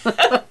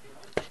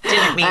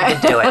 Didn't mean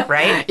to do it,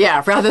 right?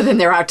 Yeah, rather than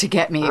they're out to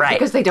get me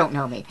because they don't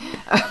know me.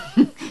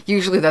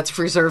 Usually that's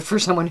reserved for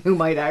someone who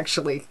might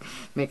actually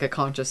make a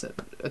conscious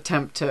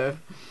attempt to...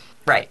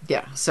 Right.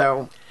 Yeah,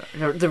 so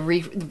the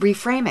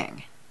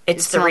reframing.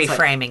 It's the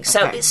reframing.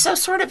 Like, so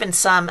sort of in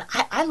some...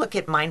 I look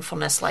at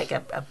mindfulness like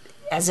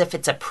as if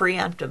it's a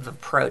preemptive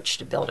approach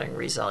to building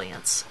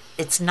resilience.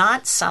 It's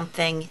not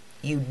something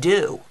you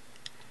do.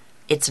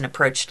 It's an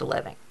approach to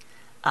living.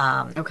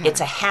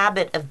 It's a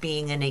habit of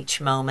being in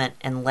each moment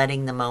and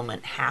letting the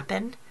moment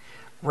happen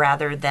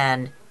rather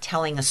than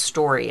telling a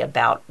story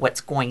about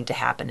what's going to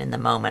happen in the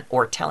moment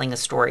or telling a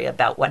story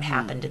about what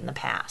happened in the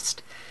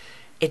past.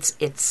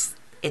 It's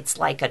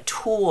like a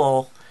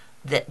tool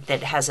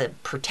that has a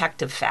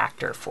protective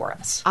factor for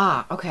us.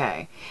 Ah,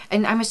 okay.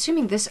 And I'm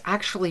assuming this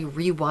actually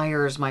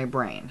rewires my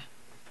brain.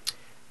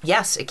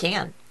 Yes, it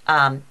can.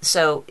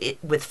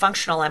 With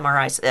functional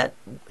MRIs,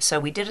 so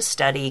we did a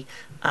study.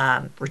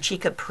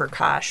 Ruchika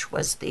Prakash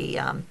was the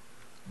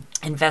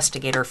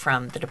investigator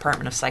from the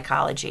Department of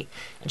Psychology,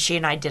 and she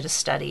and I did a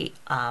study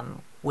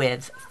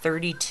with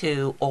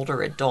 32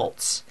 older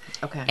adults.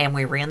 Okay. And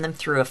we ran them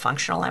through a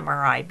functional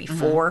MRI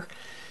before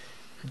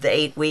the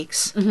 8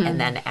 weeks and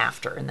then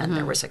after, and then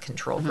there was a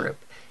control group.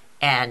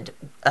 And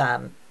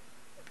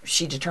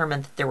she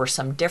determined that there were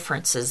some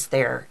differences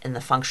there in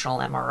the functional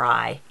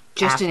MRI.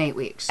 Just in 8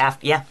 weeks.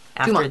 After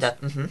 2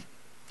 months.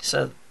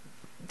 So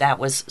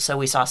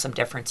we saw some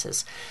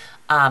differences.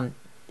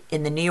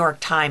 In the New York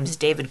Times,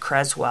 David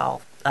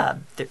Creswell,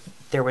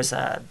 there was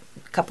a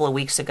couple of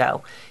weeks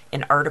ago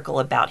an article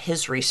about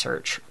his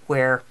research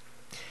where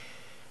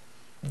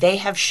they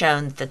have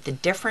shown that the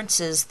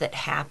differences that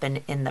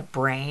happen in the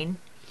brain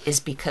is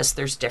because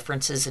there's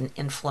differences in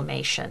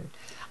inflammation.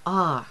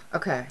 Ah,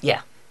 okay.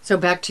 Yeah. So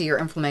back to your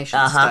inflammation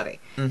study.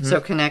 So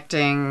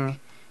connecting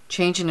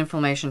change in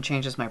inflammation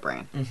changes my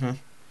brain.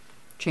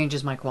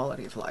 Changes my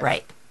quality of life.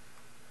 Right.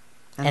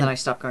 And then I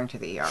stop going to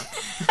the ER.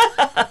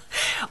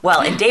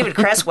 Well, in David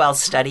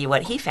Creswell's study,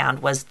 what he found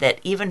was that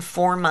even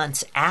 4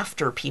 months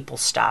after people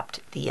stopped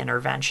the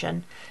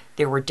intervention,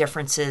 there were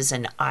differences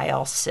in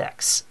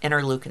IL-6,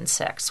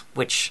 interleukin-6,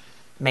 which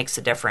makes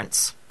a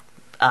difference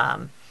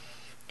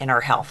in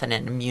our health and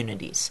in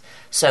immunities.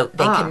 So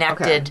they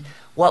connected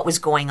what was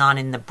going on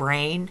in the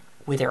brain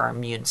with our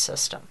immune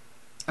system.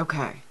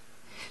 Okay.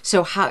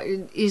 So how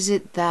is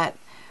it that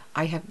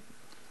I have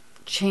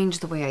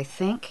changed the way I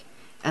think?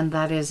 And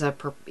that is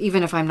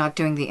even if I'm not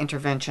doing the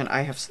intervention,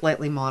 I have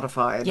slightly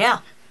modified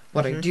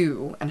what I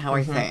do and how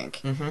I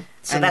think.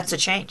 So that's a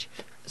change.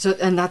 So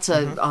that's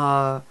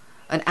an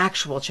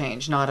actual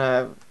change,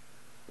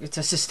 it's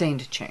a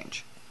sustained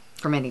change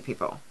for many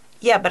people.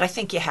 Yeah, but I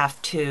think you have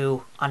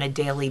to, on a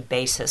daily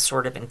basis,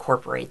 sort of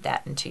incorporate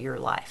that into your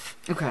life.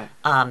 Okay.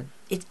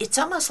 It's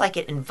almost like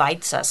it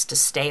invites us to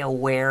stay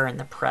aware in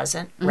the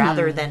present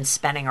rather than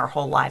spending our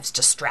whole lives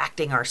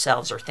distracting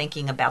ourselves or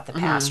thinking about the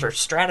past or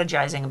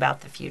strategizing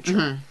about the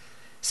future.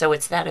 So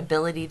it's that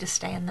ability to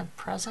stay in the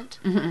present.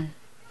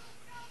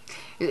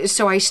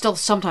 So I still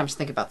sometimes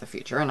think about the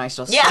future and I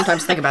still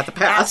sometimes think about the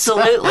past.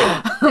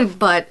 Absolutely.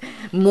 But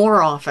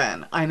more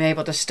often I'm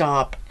able to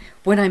stop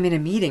when I'm in a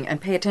meeting and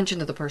pay attention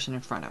to the person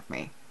in front of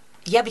me.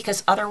 Yeah,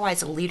 because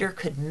otherwise a leader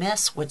could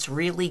miss what's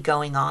really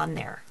going on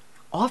there.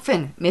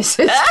 often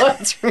misses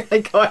what's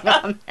really going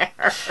on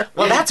there.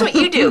 Well, that's what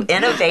you do,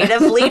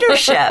 innovative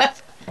leadership.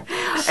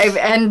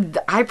 And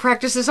I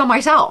practice this on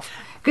myself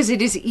because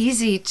it is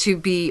easy to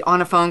be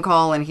on a phone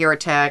call and hear a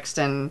text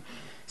and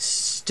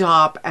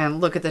stop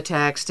and look at the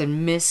text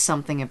and miss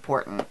something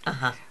important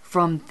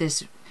from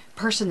this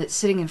person that's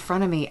sitting in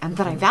front of me and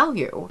that I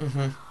value.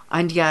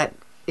 And yet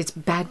it's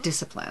bad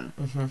discipline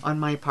on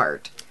my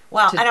part.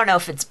 Well, I don't know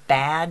if it's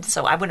bad,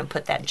 so I wouldn't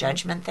put that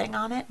judgment thing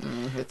on it.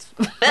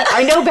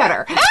 I know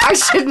better. I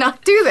should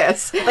not do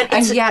this.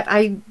 And yet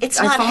I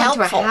fall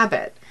into a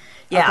habit.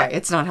 Yeah. Okay,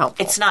 it's not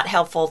helpful. It's not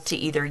helpful to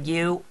either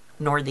you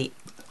nor the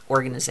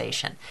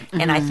organization.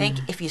 And I think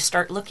if you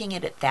start looking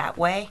at it that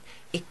way,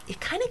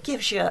 it kind of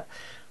gives you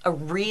a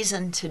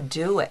reason to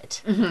do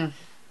it,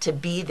 to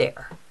be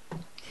there.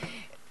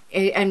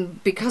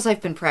 And because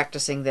I've been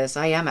practicing this,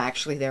 I am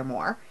actually there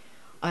more.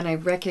 And I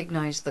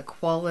recognize the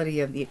quality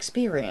of the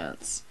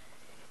experience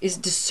is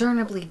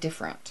discernibly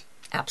different.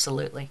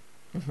 Absolutely.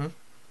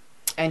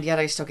 And yet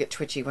I still get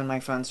twitchy when my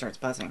phone starts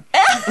buzzing.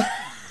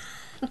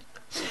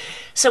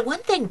 So one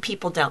thing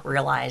people don't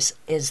realize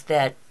is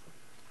that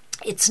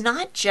it's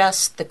not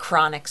just the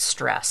chronic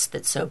stress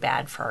that's so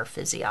bad for our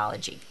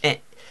physiology.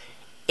 It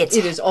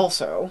is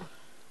also.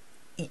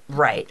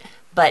 Right.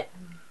 But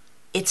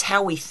it's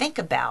how we think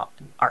about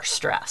our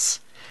stress.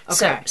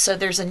 Okay. So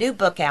there's a new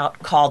book out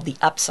called The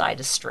Upside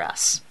of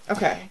Stress.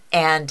 Okay.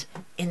 And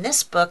in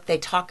this book, they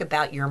talk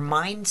about your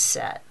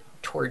mindset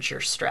towards your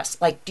stress.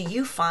 Like, do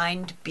you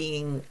find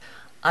being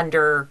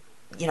under,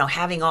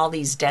 having all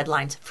these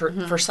deadlines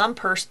for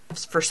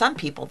some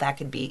people that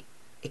could be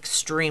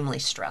extremely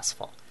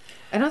stressful.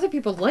 And other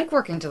people like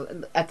working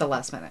at the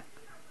last minute.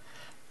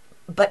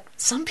 But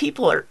some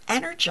people are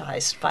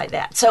energized by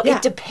that. So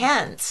it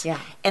depends. Yeah.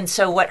 And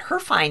so what her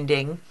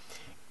finding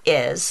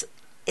is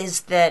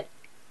that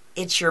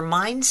it's your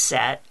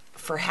mindset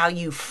for how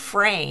you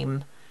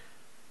frame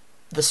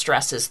the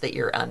stresses that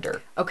you're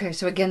under. Okay,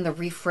 so again, the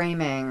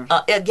reframing.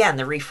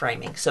 The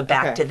reframing. So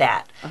back to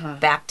that.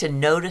 Back to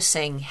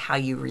noticing how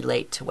you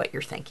relate to what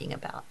you're thinking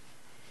about.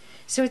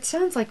 So it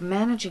sounds like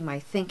managing my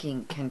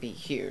thinking can be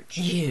huge.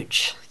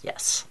 Huge,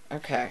 yes.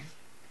 Okay.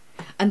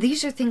 And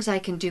these are things I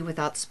can do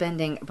without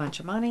spending a bunch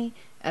of money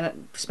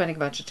and spending a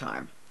bunch of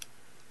time.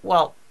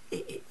 Well,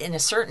 in a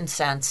certain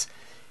sense,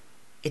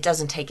 it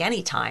doesn't take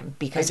any time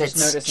because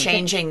it's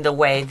changing the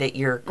way that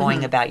you're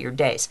going about your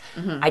days.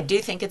 I do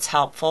think it's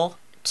helpful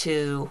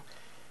to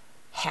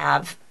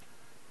have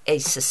a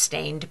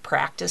sustained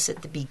practice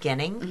at the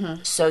beginning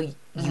so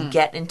you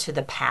get into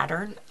the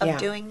pattern of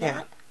doing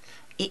that,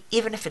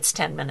 even if it's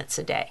 10 minutes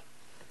a day.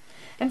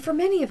 And for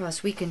many of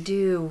us, we can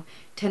do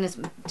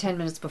 10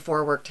 minutes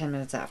before work, 10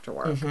 minutes after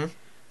work.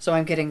 So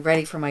I'm getting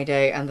ready for my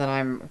day, and then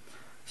I'm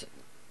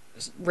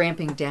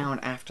ramping down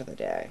after the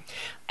day.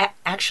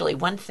 Actually,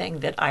 one thing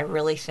that I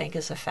really think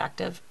is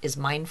effective is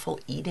mindful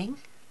eating.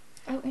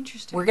 Oh,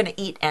 interesting. We're going to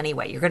eat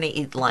anyway. You're going to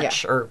eat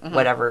lunch or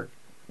whatever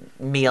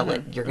meal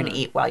that you're going to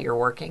eat while you're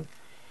working.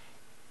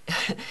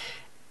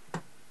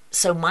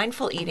 So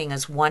mindful eating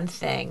is one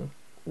thing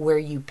where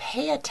you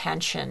pay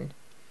attention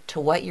to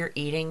what you're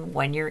eating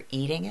when you're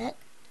eating it.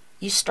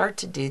 You start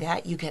to do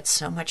that, you get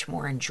so much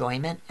more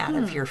enjoyment out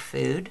of your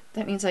food.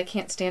 That means I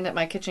can't stand at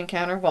my kitchen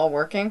counter while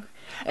working.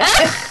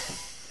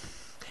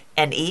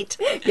 And eat?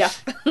 Yeah.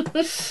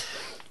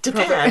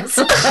 Depends.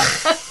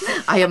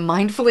 I am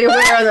mindfully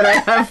aware that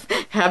I have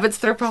habits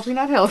that are probably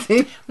not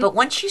healthy. But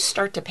once you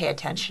start to pay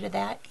attention to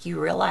that, you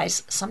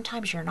realize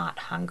sometimes you're not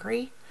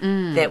hungry,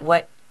 that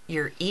what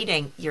you're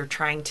eating, you're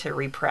trying to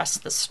repress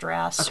the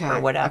stress or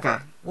whatever.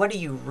 Okay. What are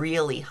you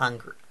really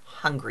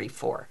hungry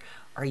for?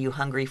 Are you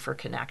hungry for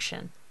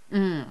connection?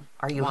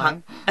 Are you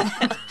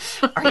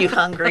Are you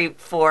hungry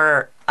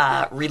for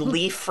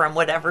relief from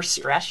whatever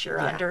stress you're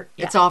under?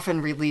 Yeah. It's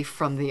often relief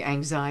from the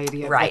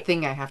anxiety of the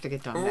thing I have to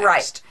get done next.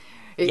 Right.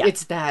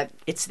 It's that.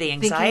 It's the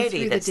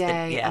anxiety that's the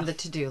day and the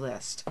to-do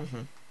list.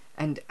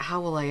 And how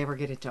will I ever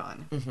get it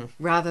done?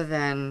 Rather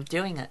than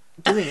doing it.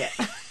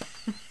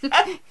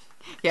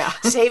 Yeah.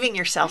 Saving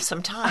yourself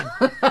some time.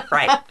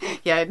 Right.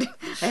 Yeah,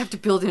 I have to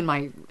build in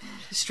my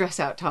stress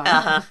out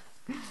time.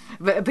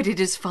 But it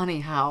is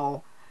funny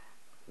how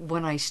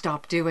when I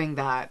stop doing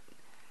that,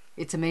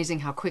 it's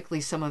amazing how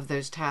quickly some of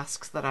those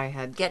tasks that I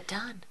had get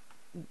done,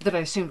 that I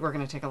assumed were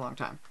going to take a long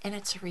time. And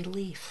it's a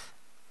relief.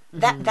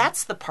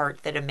 That's the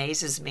part that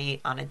amazes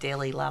me on a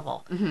daily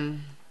level.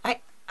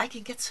 I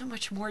can get so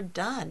much more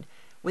done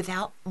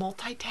without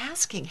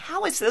multitasking.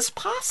 How is this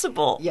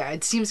possible? Yeah,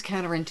 it seems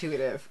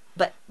counterintuitive.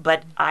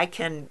 But I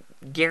can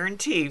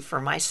guarantee for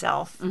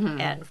myself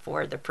and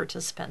for the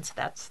participants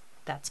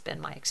that's been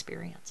my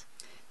experience.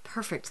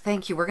 Perfect.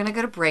 Thank you. We're going to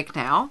go to break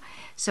now.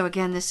 So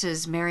again, this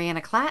is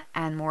Maryanna Klatt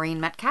and Maureen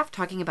Metcalf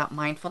talking about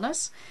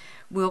mindfulness.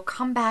 We'll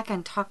come back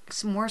and talk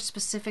more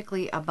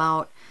specifically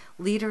about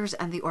leaders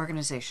and the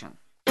organization.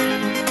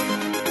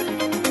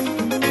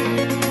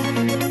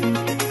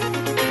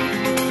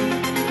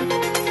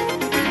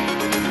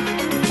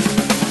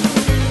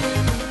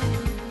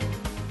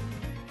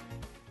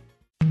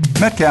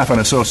 Metcalf &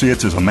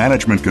 Associates is a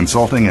management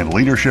consulting and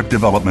leadership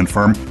development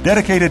firm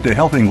dedicated to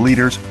helping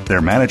leaders,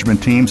 their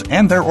management teams,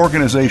 and their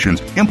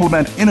organizations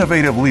implement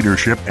innovative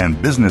leadership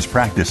and business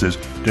practices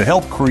to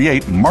help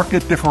create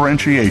market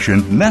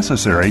differentiation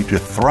necessary to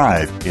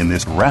thrive in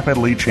this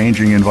rapidly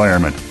changing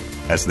environment.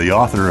 As the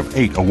author of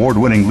 8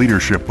 award-winning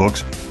leadership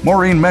books,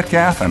 Maureen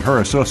Metcalf and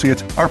her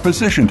associates are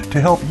positioned to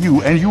help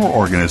you and your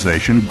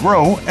organization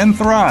grow and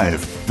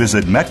thrive.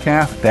 Visit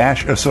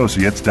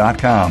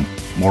metcalf-associates.com.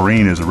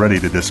 Maureen is ready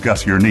to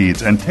discuss your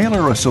needs and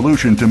tailor a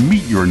solution to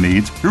meet your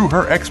needs through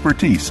her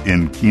expertise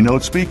in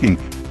keynote speaking,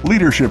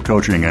 leadership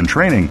coaching and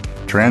training,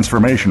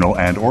 transformational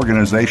and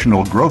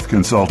organizational growth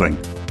consulting.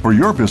 For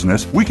your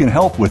business, we can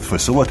help with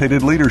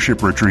facilitated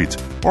leadership retreats,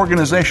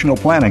 organizational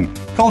planning,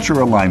 culture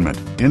alignment,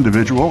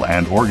 individual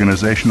and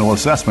organizational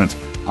assessments,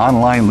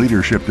 online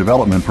leadership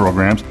development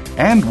programs,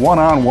 and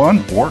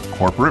one-on-one or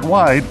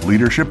corporate-wide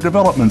leadership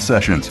development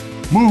sessions.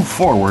 Move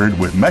forward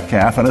with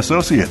Metcalf &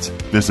 Associates.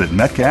 Visit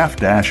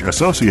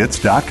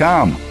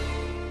metcalf-associates.com.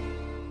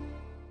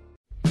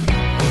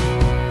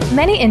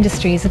 Many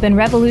industries have been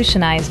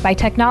revolutionized by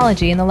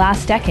technology in the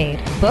last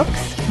decade.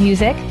 Books,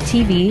 music,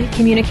 TV,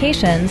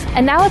 communications,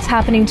 and now it's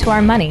happening to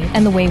our money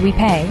and the way we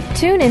pay.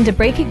 Tune in to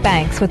Breaking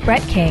Banks with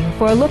Brett King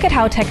for a look at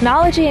how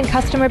technology and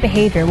customer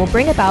behavior will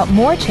bring about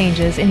more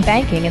changes in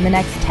banking in the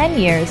next 10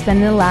 years than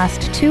in the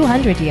last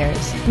 200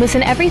 years.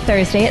 Listen every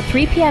Thursday at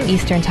 3 p.m.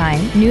 Eastern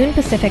Time, noon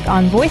Pacific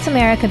on Voice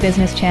America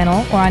Business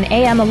Channel or on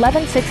AM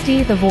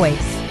 1160 The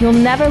Voice. You'll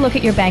never look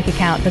at your bank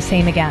account the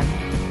same again.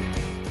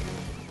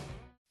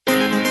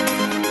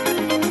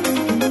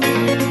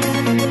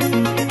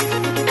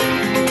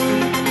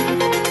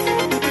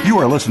 You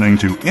are listening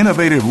to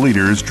Innovative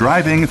Leaders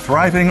Driving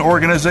Thriving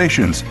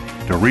Organizations.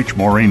 To reach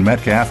Maureen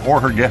Metcalf or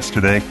her guest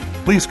today,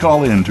 please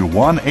call in to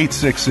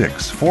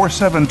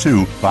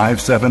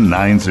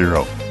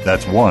 1-866-472-5790.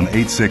 That's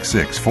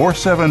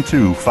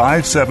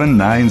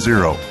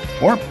 1-866-472-5790.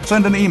 Or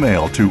send an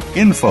email to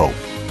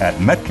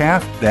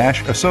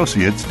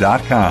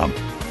info@metcalf-associates.com.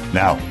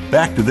 Now,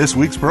 back to this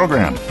week's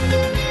program.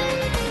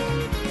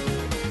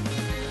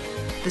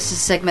 This is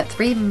segment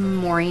 3,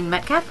 Maureen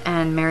Metcalf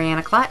and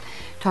Maryanna Klatt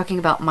talking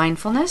about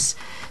mindfulness.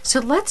 So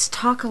let's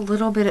talk a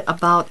little bit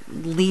about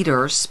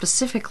leaders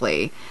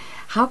specifically.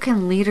 How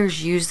can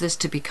leaders use this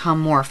to become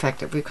more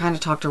effective? We've kind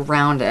of talked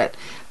around it,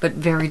 but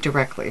very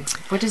directly.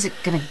 What is it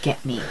going to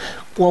get me?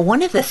 Well,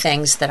 one of the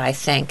things that I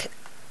think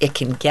it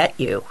can get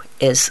you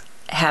is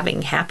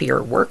having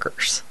happier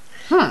workers.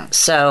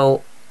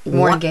 So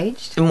More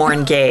engaged? More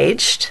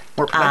engaged.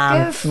 More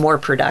productive? More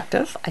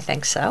productive, I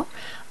think so.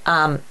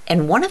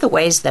 And one of the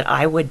ways that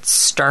I would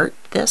start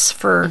this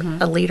for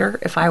a leader,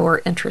 if I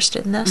were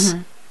interested in this,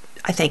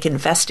 I think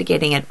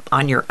investigating it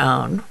on your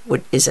own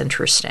is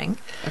interesting.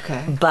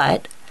 Okay.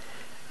 But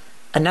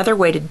another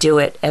way to do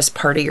it as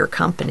part of your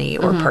company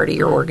or part of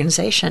your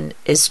organization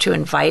is to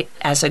invite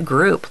as a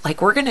group,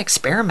 like we're going to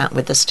experiment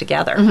with this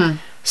together.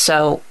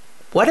 So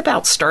what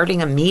about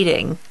starting a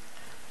meeting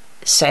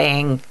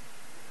saying,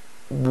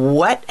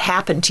 what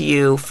happened to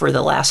you for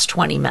the last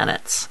 20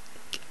 minutes?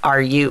 Were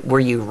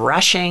you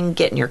rushing,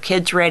 getting your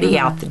kids ready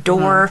out the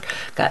door,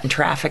 got in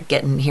traffic,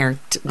 getting here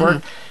to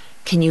work?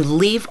 Can you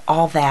leave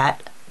all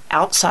that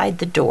outside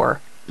the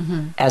door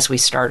as we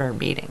start our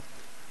meeting?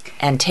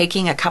 And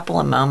taking a couple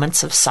of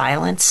moments of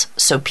silence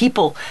so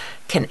people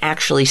can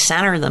actually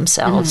center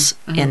themselves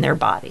in their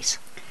bodies.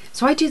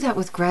 So I do that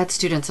with grad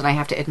students, and I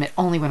have to admit,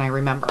 only when I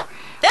remember,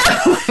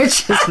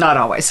 which is not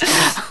always.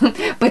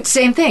 But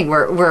same thing,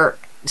 we're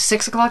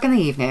 6 o'clock in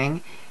the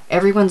evening,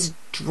 everyone's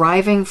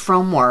driving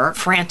from work.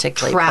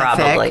 Frantically,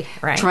 traffic, probably.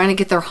 Right. Trying to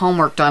get their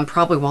homework done,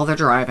 probably while they're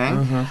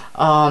driving.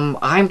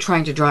 I'm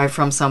trying to drive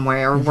from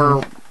somewhere.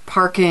 We're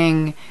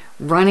parking,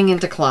 running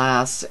into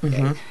class.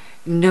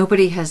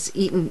 Nobody has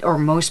eaten, or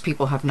most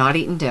people have not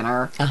eaten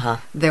dinner.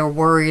 They're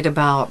worried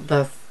about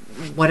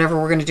whatever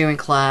we're going to do in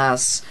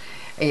class,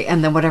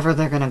 and then whatever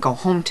they're going to go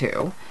home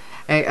to.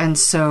 And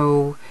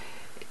so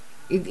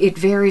it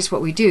varies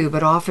what we do,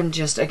 but often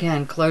just,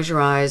 again, close your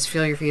eyes,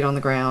 feel your feet on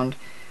the ground.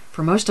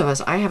 For most of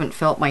us, I haven't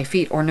felt my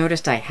feet or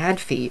noticed I had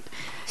feet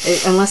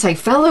unless I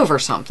fell over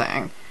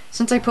something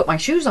since I put my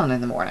shoes on in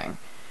the morning.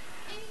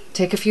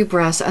 Take a few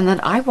breaths, and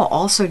then I will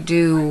also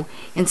do,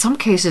 in some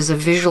cases, a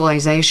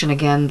visualization.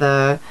 Again,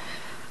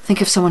 think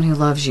of someone who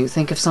loves you.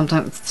 Think of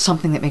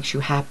something that makes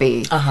you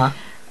happy.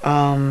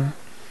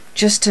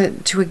 Just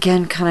to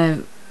again kind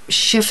of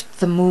shift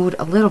the mood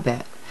a little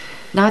bit.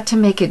 Not to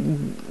make it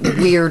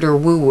weird or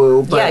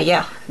woo-woo, but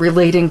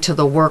relating to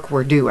the work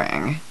we're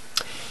doing.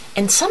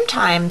 And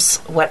sometimes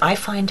what I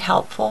find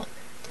helpful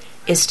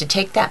is to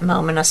take that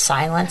moment of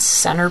silence,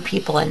 center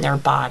people in their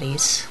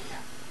bodies,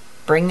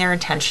 bring their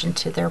attention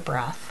to their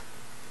breath,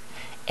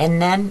 and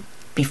then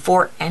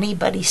before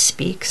anybody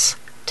speaks,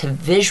 to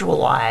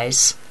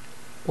visualize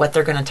what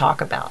they're going to talk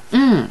about.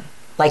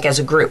 Like as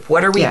a group,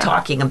 what are we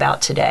talking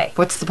about today?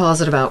 What's the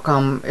positive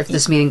outcome if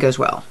this meeting goes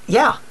well?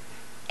 Yeah.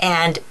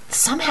 And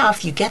somehow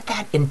if you get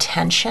that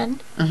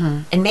intention,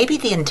 and maybe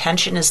the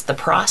intention is the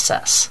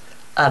process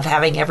of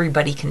having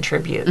everybody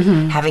contribute,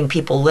 having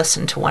people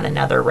listen to one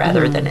another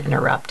rather than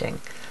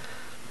interrupting.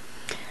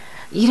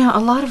 You know, a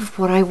lot of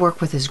what I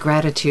work with is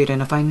gratitude,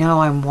 and if I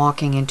know I'm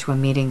walking into a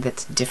meeting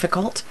that's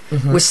difficult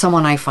with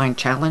someone I find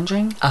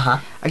challenging,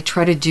 I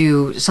try to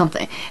do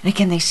something. And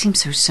again, they seem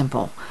so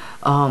simple.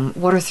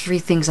 What are 3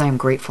 things I am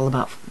grateful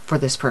about for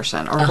this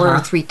person? Or what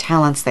are 3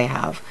 talents they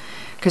have?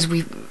 Because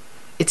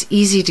it's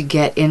easy to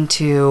get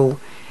into,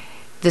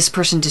 this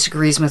person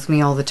disagrees with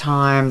me all the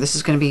time, this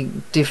is going to be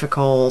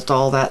difficult,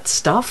 all that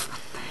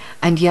stuff.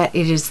 And yet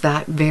it is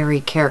that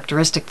very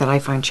characteristic that I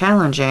find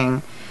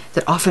challenging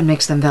that often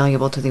makes them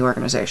valuable to the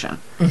organization.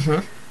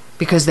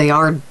 Because they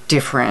are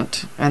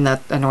different, and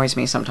that annoys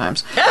me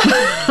sometimes.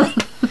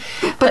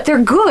 But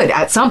they're good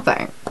at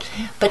something.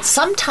 But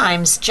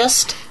sometimes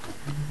just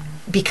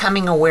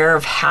becoming aware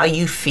of how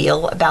you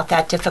feel about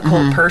that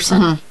difficult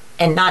person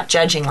and not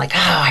judging like,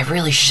 oh, I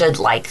really should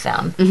like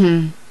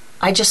them.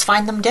 I just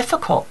find them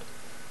difficult.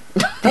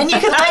 Then you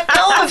can let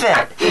go of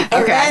it.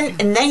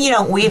 And then you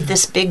don't weave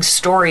this big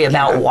story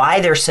about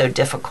why they're so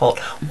difficult.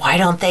 Why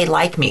don't they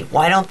like me?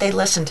 Why don't they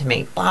listen to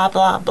me? Blah,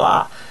 blah,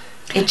 blah.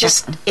 It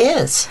just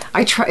is.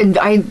 I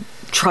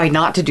try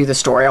not to do the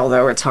story,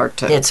 although it's hard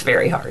to. It's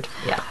very hard.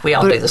 Yeah, we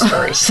all do the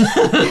stories.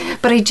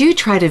 But I do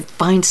try to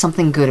find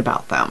something good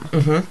about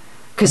them.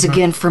 Because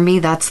again, for me,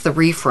 that's the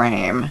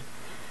reframe,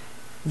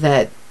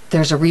 that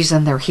there's a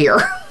reason they're here.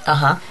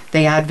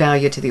 They add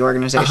value to the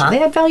organization.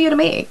 They add value to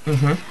me.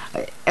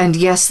 And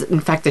yes, in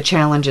fact, the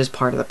challenge is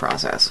part of the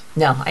process.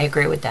 No, I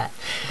agree with that.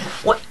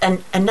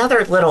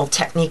 Another little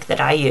technique that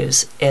I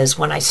use is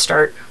when I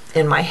start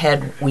in my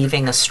head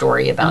weaving a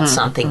story about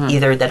something,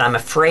 either that I'm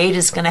afraid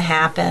is going to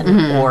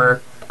happen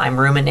or I'm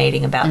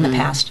ruminating about in the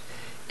past,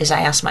 is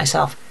I ask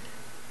myself,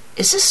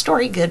 is this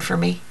story good for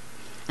me?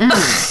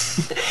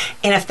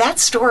 And if that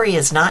story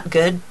is not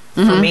good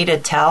for me to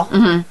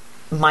tell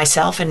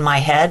myself in my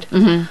head,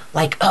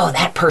 like, oh,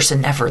 that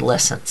person never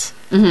listens,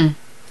 then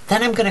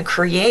I'm going to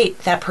create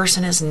that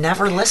person is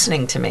never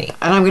listening to me.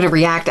 And I'm going to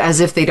react as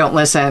if they don't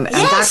listen, and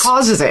that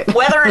causes it.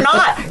 Whether or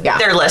not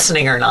they're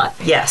listening or not,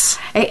 yes.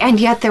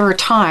 And yet there are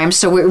times,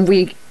 so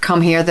we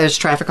come here, there's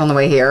traffic on the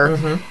way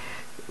here.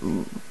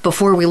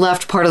 Before we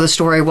left, part of the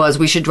story was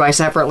we should drive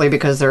separately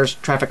because there's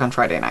traffic on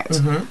Friday nights.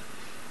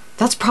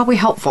 That's probably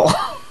helpful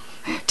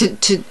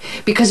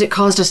because it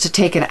caused us to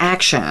take an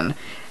action,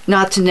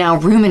 not to now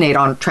ruminate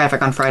on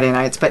traffic on Friday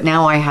nights, but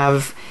now I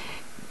have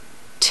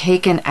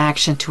taken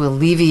action to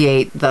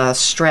alleviate the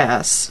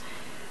stress.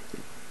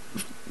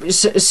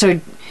 So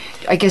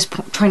I guess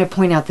trying to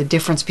point out the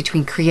difference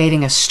between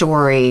creating a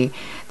story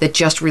that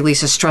just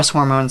releases stress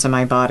hormones in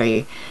my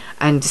body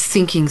and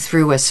thinking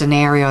through a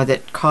scenario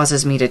that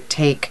causes me to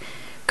take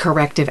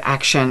corrective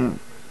action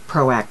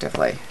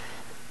proactively.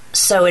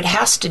 So it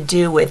has to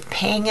do with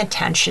paying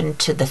attention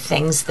to the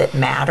things that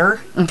matter.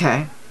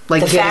 Okay.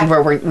 Like getting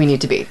where we need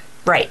to be.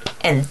 Right.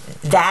 And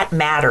that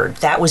mattered.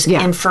 That was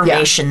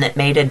information that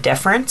made a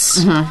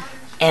difference.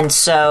 And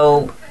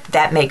so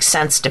that makes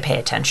sense to pay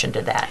attention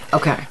to that.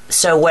 Okay.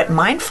 So what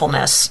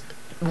mindfulness,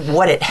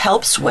 what it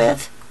helps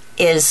with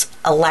is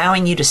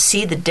allowing you to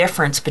see the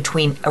difference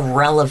between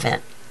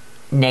irrelevant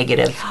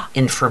negative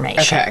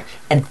information. Okay.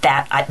 And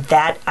that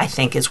I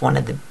think is one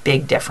of the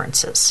big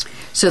differences.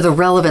 So the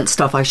relevant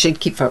stuff I should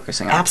keep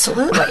focusing on.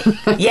 Absolutely.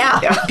 Yeah.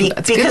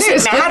 Because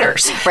it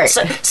matters. Right.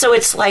 So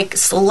it's like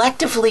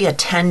selectively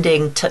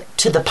attending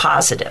to the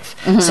positive.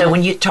 So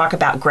when you talk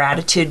about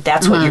gratitude,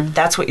 that's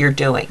what you're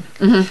doing.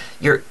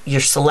 You're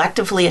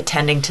selectively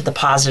attending to the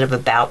positive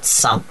about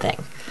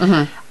something.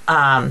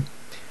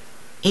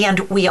 And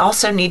we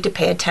also need to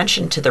pay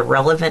attention to the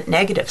relevant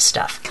negative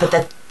stuff.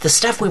 But the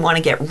stuff we want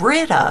to get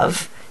rid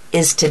of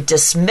is to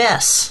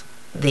dismiss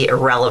the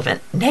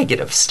irrelevant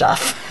negative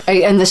stuff.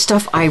 And the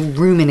stuff I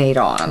ruminate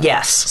on.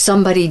 Yes.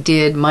 Somebody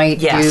did, might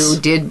do,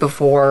 did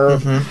before,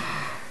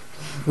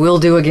 will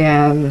do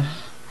again.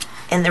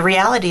 And the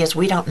reality is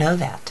we don't know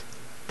that.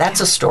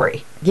 That's a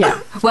story. Yeah.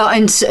 Well,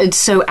 and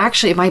so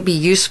actually it might be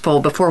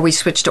useful before we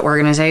switch to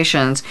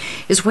organizations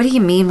is what do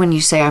you mean when you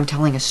say I'm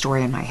telling a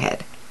story in my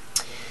head?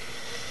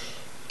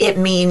 It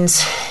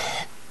means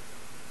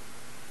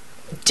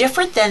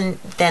different than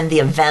the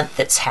event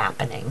that's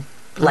happening.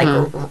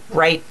 Like,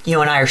 right,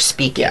 you and I are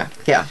speaking.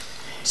 Yeah.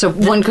 So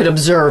one could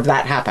observe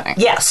that happening.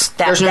 Yes,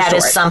 that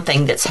is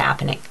something that's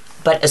happening.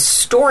 But a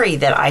story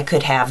that I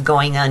could have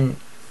going on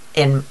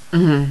in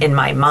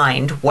my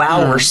mind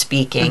while we're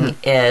speaking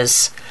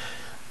is,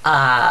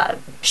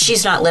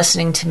 she's not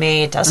listening to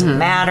me, it doesn't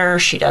matter,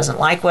 she doesn't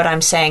like what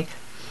I'm saying.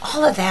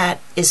 All of that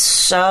is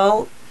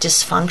so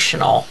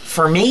dysfunctional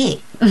for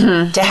me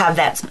to have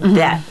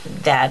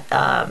that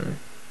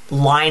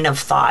line of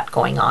thought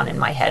going on in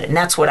my head. And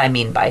that's what I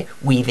mean by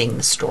weaving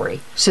the story.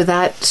 So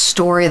that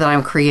story that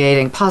I'm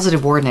creating,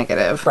 positive or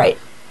negative, right,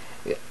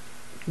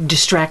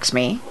 distracts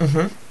me,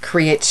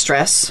 creates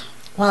stress.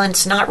 Well, and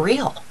it's not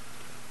real.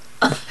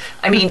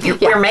 I mean,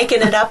 we're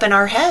making it up in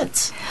our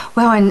heads.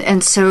 Well,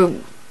 and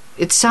so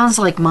it sounds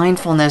like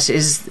mindfulness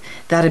is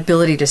that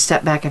ability to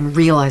step back and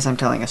realize I'm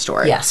telling a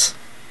story. Yes.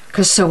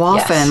 Because so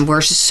often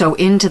we're so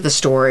into the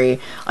story,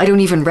 I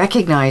don't even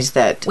recognize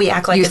that we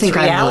act like you it's think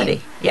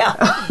reality. Yeah.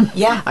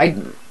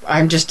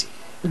 I'm just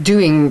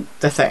doing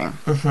the thing,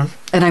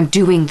 and I'm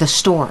doing the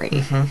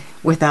story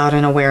without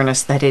an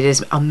awareness that it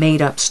is a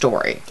made-up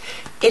story.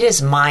 It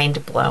is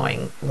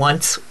mind-blowing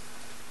once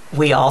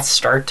we all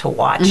start to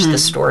watch the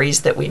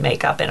stories that we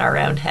make up in our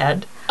own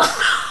head.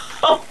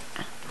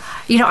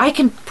 I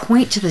can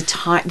point to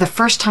the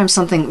first time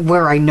something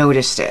where I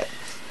noticed it,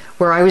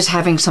 where I was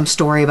having some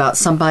story about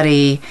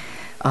somebody,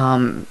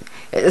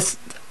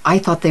 I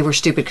thought they were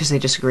stupid because they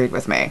disagreed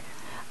with me.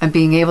 And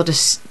being able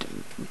to,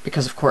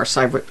 because of course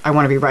I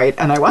want to be right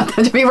and I want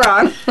them to be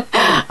wrong,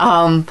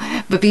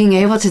 but being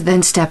able to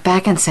then step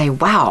back and say,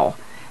 wow,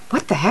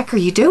 what the heck are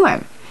you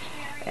doing?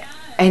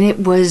 And it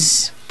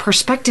was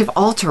perspective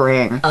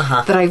altering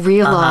that I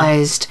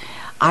realized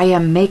I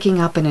am making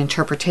up an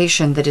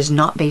interpretation that is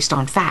not based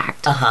on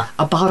fact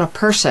about a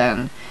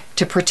person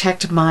to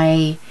protect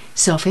my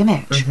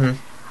self-image.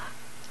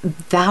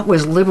 That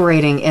was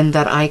liberating in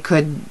that I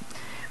could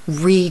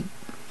recraft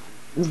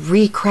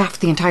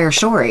the entire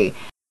story.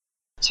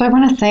 So I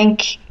want to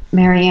thank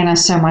Maryanna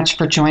so much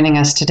for joining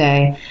us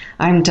today.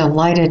 I'm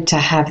delighted to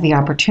have the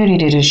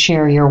opportunity to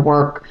share your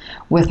work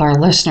with our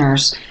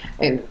listeners.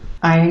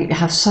 I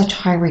have such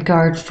high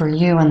regard for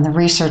you and the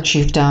research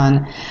you've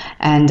done,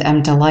 and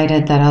I'm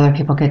delighted that other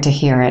people get to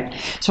hear it.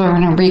 So I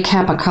want to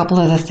recap a couple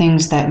of the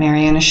things that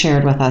Maryanna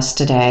shared with us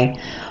today.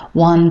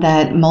 One,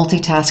 that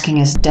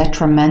multitasking is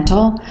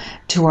detrimental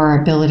to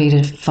our ability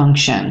to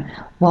function.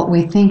 What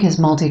we think is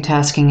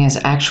multitasking is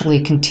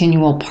actually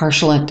continual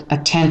partial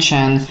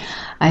attention,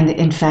 and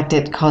in fact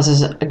it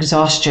causes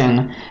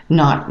exhaustion,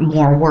 not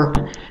more work.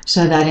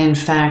 So that in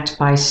fact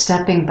by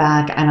stepping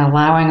back and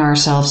allowing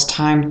ourselves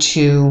time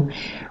to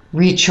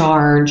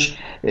recharge,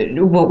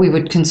 what we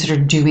would consider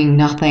doing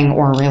nothing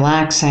or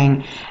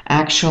relaxing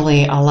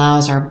actually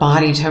allows our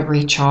body to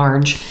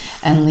recharge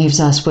and leaves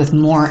us with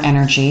more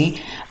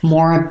energy,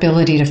 more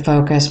ability to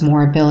focus,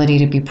 more ability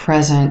to be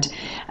present,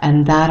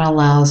 and that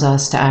allows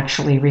us to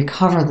actually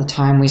recover the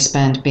time we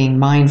spend being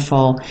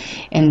mindful,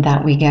 in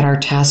that we get our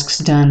tasks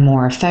done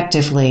more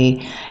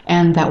effectively,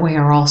 and that we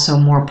are also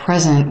more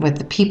present with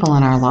the people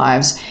in our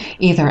lives,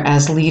 either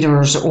as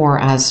leaders or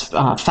as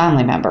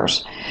family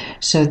members.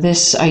 So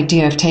this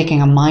idea of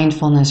taking a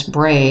mindfulness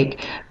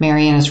break,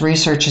 Maryanna's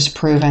research has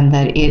proven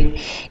that it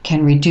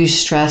can reduce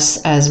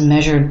stress as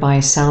measured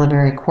by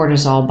salivary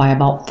cortisol by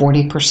about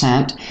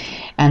 40%.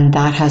 And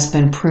that has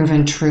been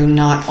proven true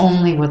not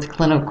only with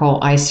clinical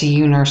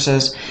ICU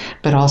nurses,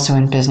 but also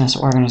in business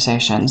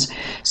organizations.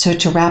 So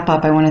to wrap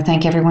up, I want to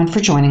thank everyone for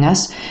joining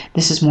us.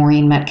 This is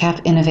Maureen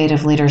Metcalf,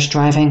 Innovative Leaders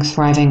Driving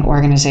Thriving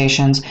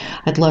Organizations.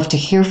 I'd love to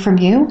hear from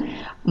you.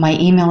 My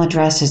email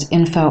address is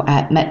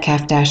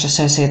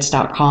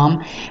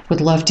info@metcalf-associates.com.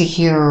 Would love to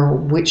hear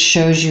which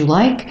shows you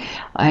like,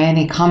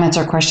 any comments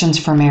or questions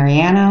for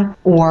Maryanna,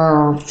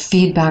 or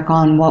feedback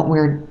on what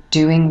we're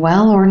doing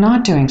well or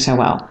not doing so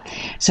well.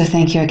 So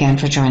thank you again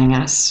for joining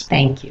us.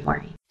 Thank you,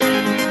 Maureen.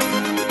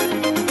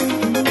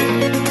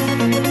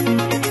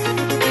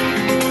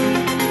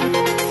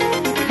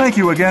 Thank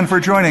you again for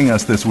joining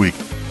us this week.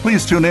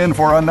 Please tune in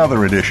for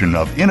another edition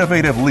of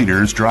Innovative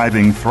Leaders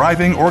Driving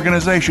Thriving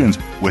Organizations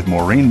with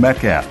Maureen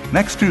Metcalf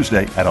next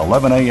Tuesday at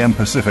 11 a.m.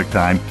 Pacific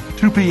Time,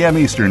 2 p.m.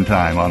 Eastern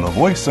Time on the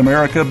Voice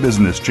America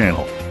Business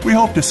Channel. We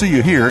hope to see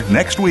you here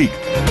next week.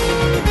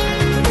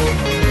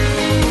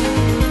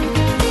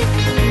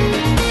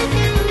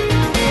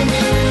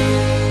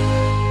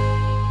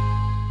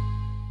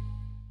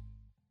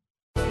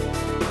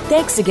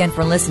 Thanks again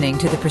for listening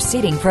to the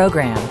preceding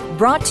program,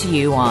 brought to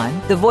you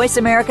on the Voice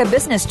America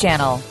Business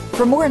Channel.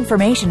 For more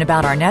information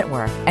about our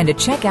network and to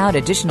check out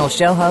additional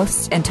show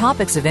hosts and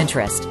topics of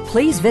interest,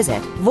 please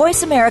visit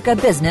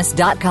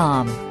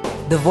voiceamericabusiness.com.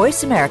 The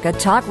Voice America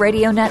Talk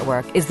Radio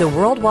Network is the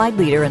worldwide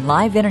leader in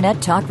live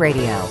Internet talk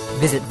radio.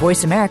 Visit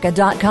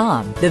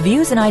voiceamerica.com. The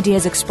views and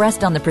ideas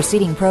expressed on the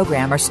preceding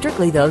program are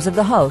strictly those of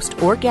the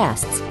host or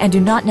guests and do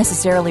not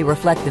necessarily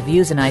reflect the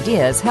views and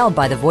ideas held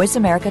by the Voice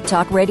America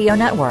Talk Radio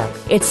Network,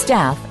 its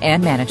staff,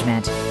 and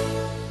management.